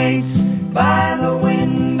 he waits by the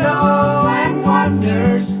window and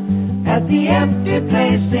wonders at the empty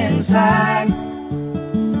place inside.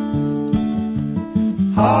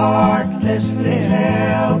 Heartlessly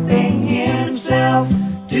helping himself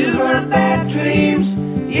to her bad dreams,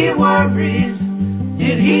 he worries,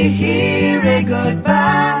 did he hear a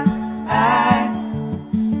goodbye?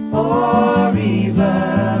 Or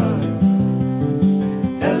even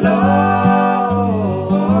hello?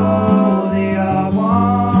 They are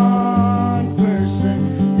one person,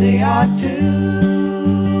 they are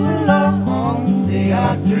two alone, they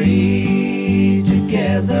are three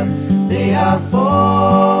together, they are for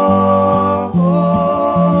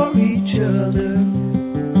each other.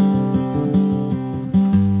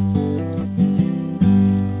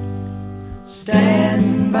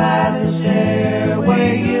 Stand by the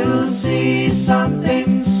stairway, you'll see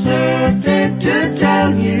something certain to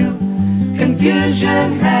tell you.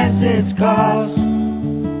 Confusion has its cause.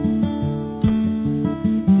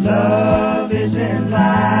 Love isn't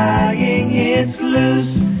lying, it's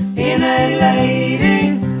loose in a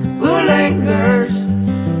lady who lingers,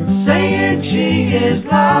 saying she is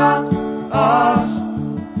lost.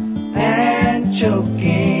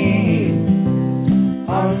 choking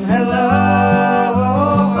on hello.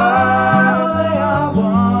 They are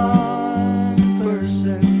one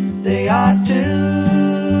person, they are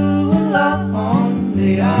two alone,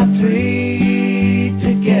 they are three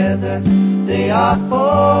together, they are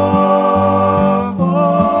four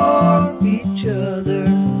for each other.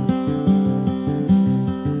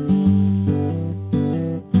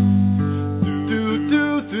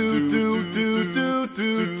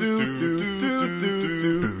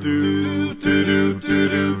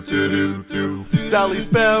 Sally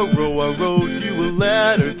Sparrow, I wrote you a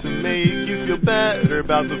letter to make you feel better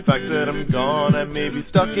about the fact that I'm gone. I may be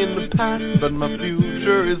stuck in the past, but my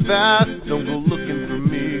future is vast. Don't go looking for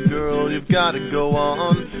me, girl, you've gotta go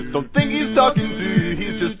on. Don't think he's talking to you,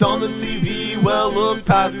 he's just on the TV. Well, look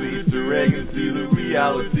past the Easter egg and see the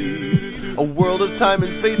reality. A world of time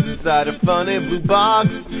and space inside a funny blue box.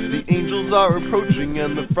 The angels are approaching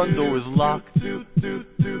and the front door is locked.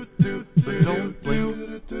 But don't blink.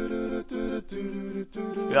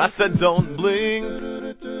 I said don't blink.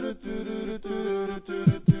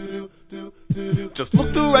 Just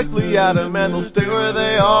look directly at them and they'll stay where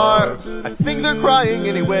they are. I think they're crying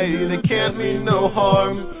anyway, they can't mean no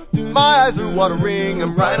harm. My eyes are watering,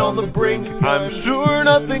 I'm right on the brink. I'm sure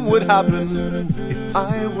nothing would happen if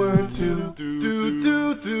I were to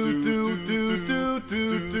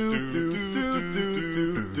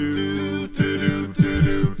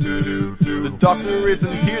The doctor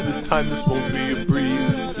isn't here this time, this won't be a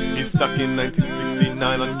breeze. He's stuck in 1969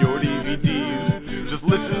 on your DVDs. Just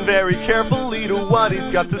listen very carefully to what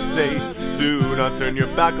he's got to say. Do not turn your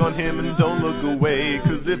back on him and don't look away,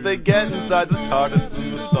 'cause if they get inside the TARDIS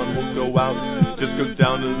then the sun will go out. Just go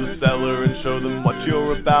down to the cellar and show them what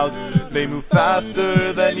you're about. They move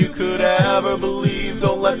faster than you could ever believe.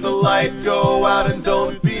 Don't let the light go out and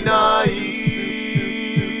don't be naive.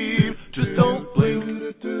 Just don't blink.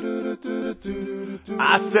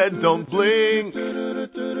 I said don't blink.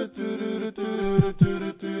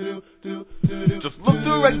 Just look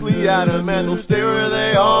directly at them and they'll stay where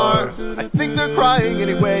they are. I think they're crying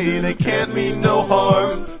anyway, they can't mean no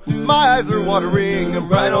harm. My eyes are watering, I'm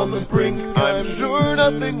right on the brink. I'm sure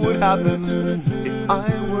nothing would happen if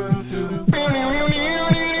I were to.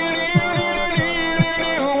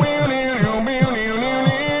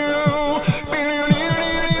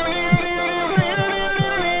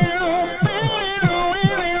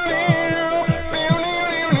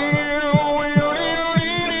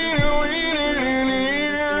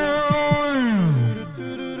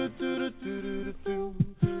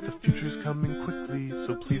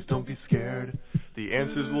 The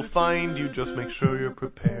answers will find you, just make sure you're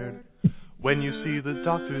prepared. When you see the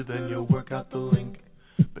doctor, then you'll work out the link.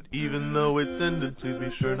 But even though it's ended, please be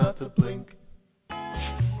sure not to blink.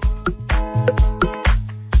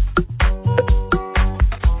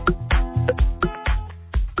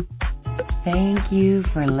 Thank you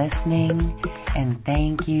for listening, and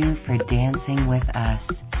thank you for dancing with us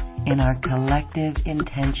in our collective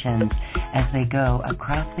intentions as they go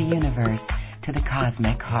across the universe to the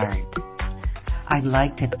cosmic heart. I'd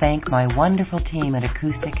like to thank my wonderful team at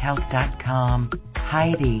AcousticHealth.com,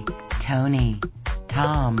 Heidi, Tony,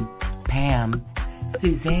 Tom, Pam,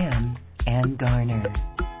 Suzanne, and Garner,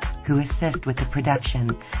 who assist with the production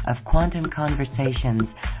of Quantum Conversations,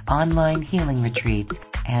 online healing retreats,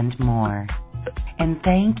 and more. And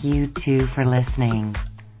thank you, too, for listening.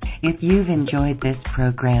 If you've enjoyed this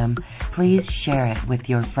program, please share it with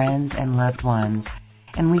your friends and loved ones.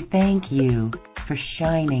 And we thank you for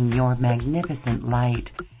shining your magnificent light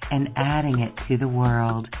and adding it to the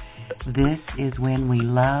world. This is when we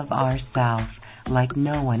love ourselves like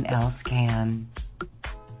no one else can.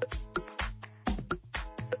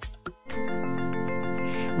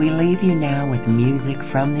 We leave you now with music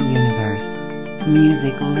from the universe.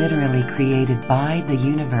 Music literally created by the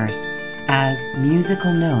universe, as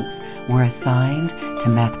musical notes were assigned to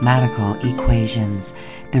mathematical equations.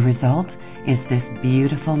 The result is this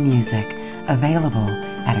beautiful music, available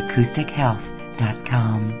at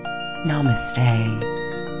AcousticHealth.com. Namaste.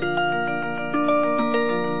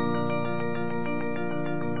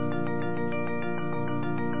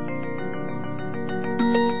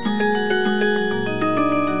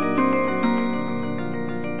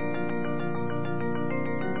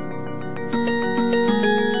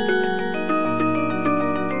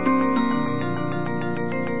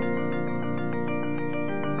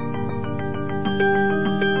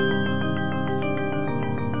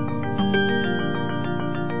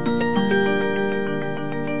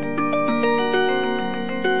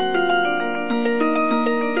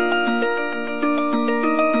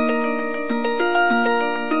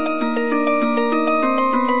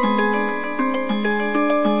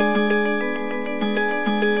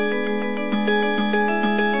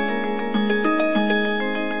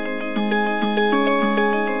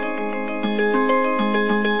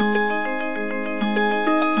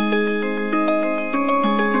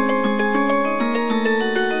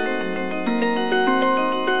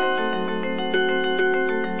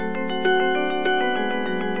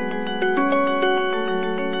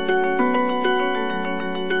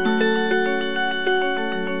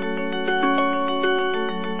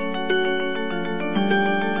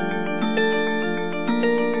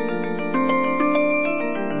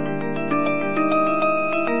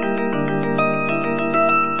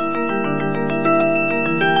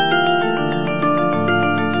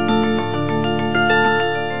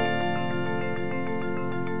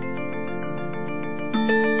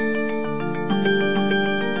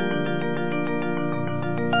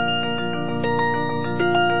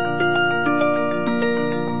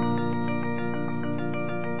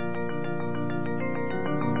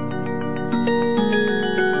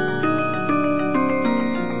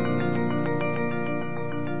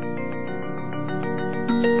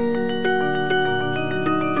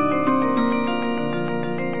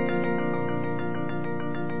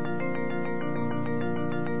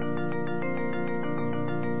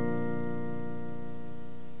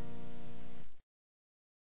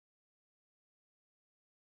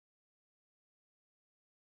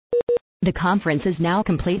 The conference is now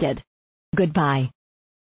completed. Goodbye.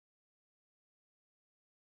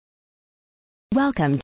 Welcome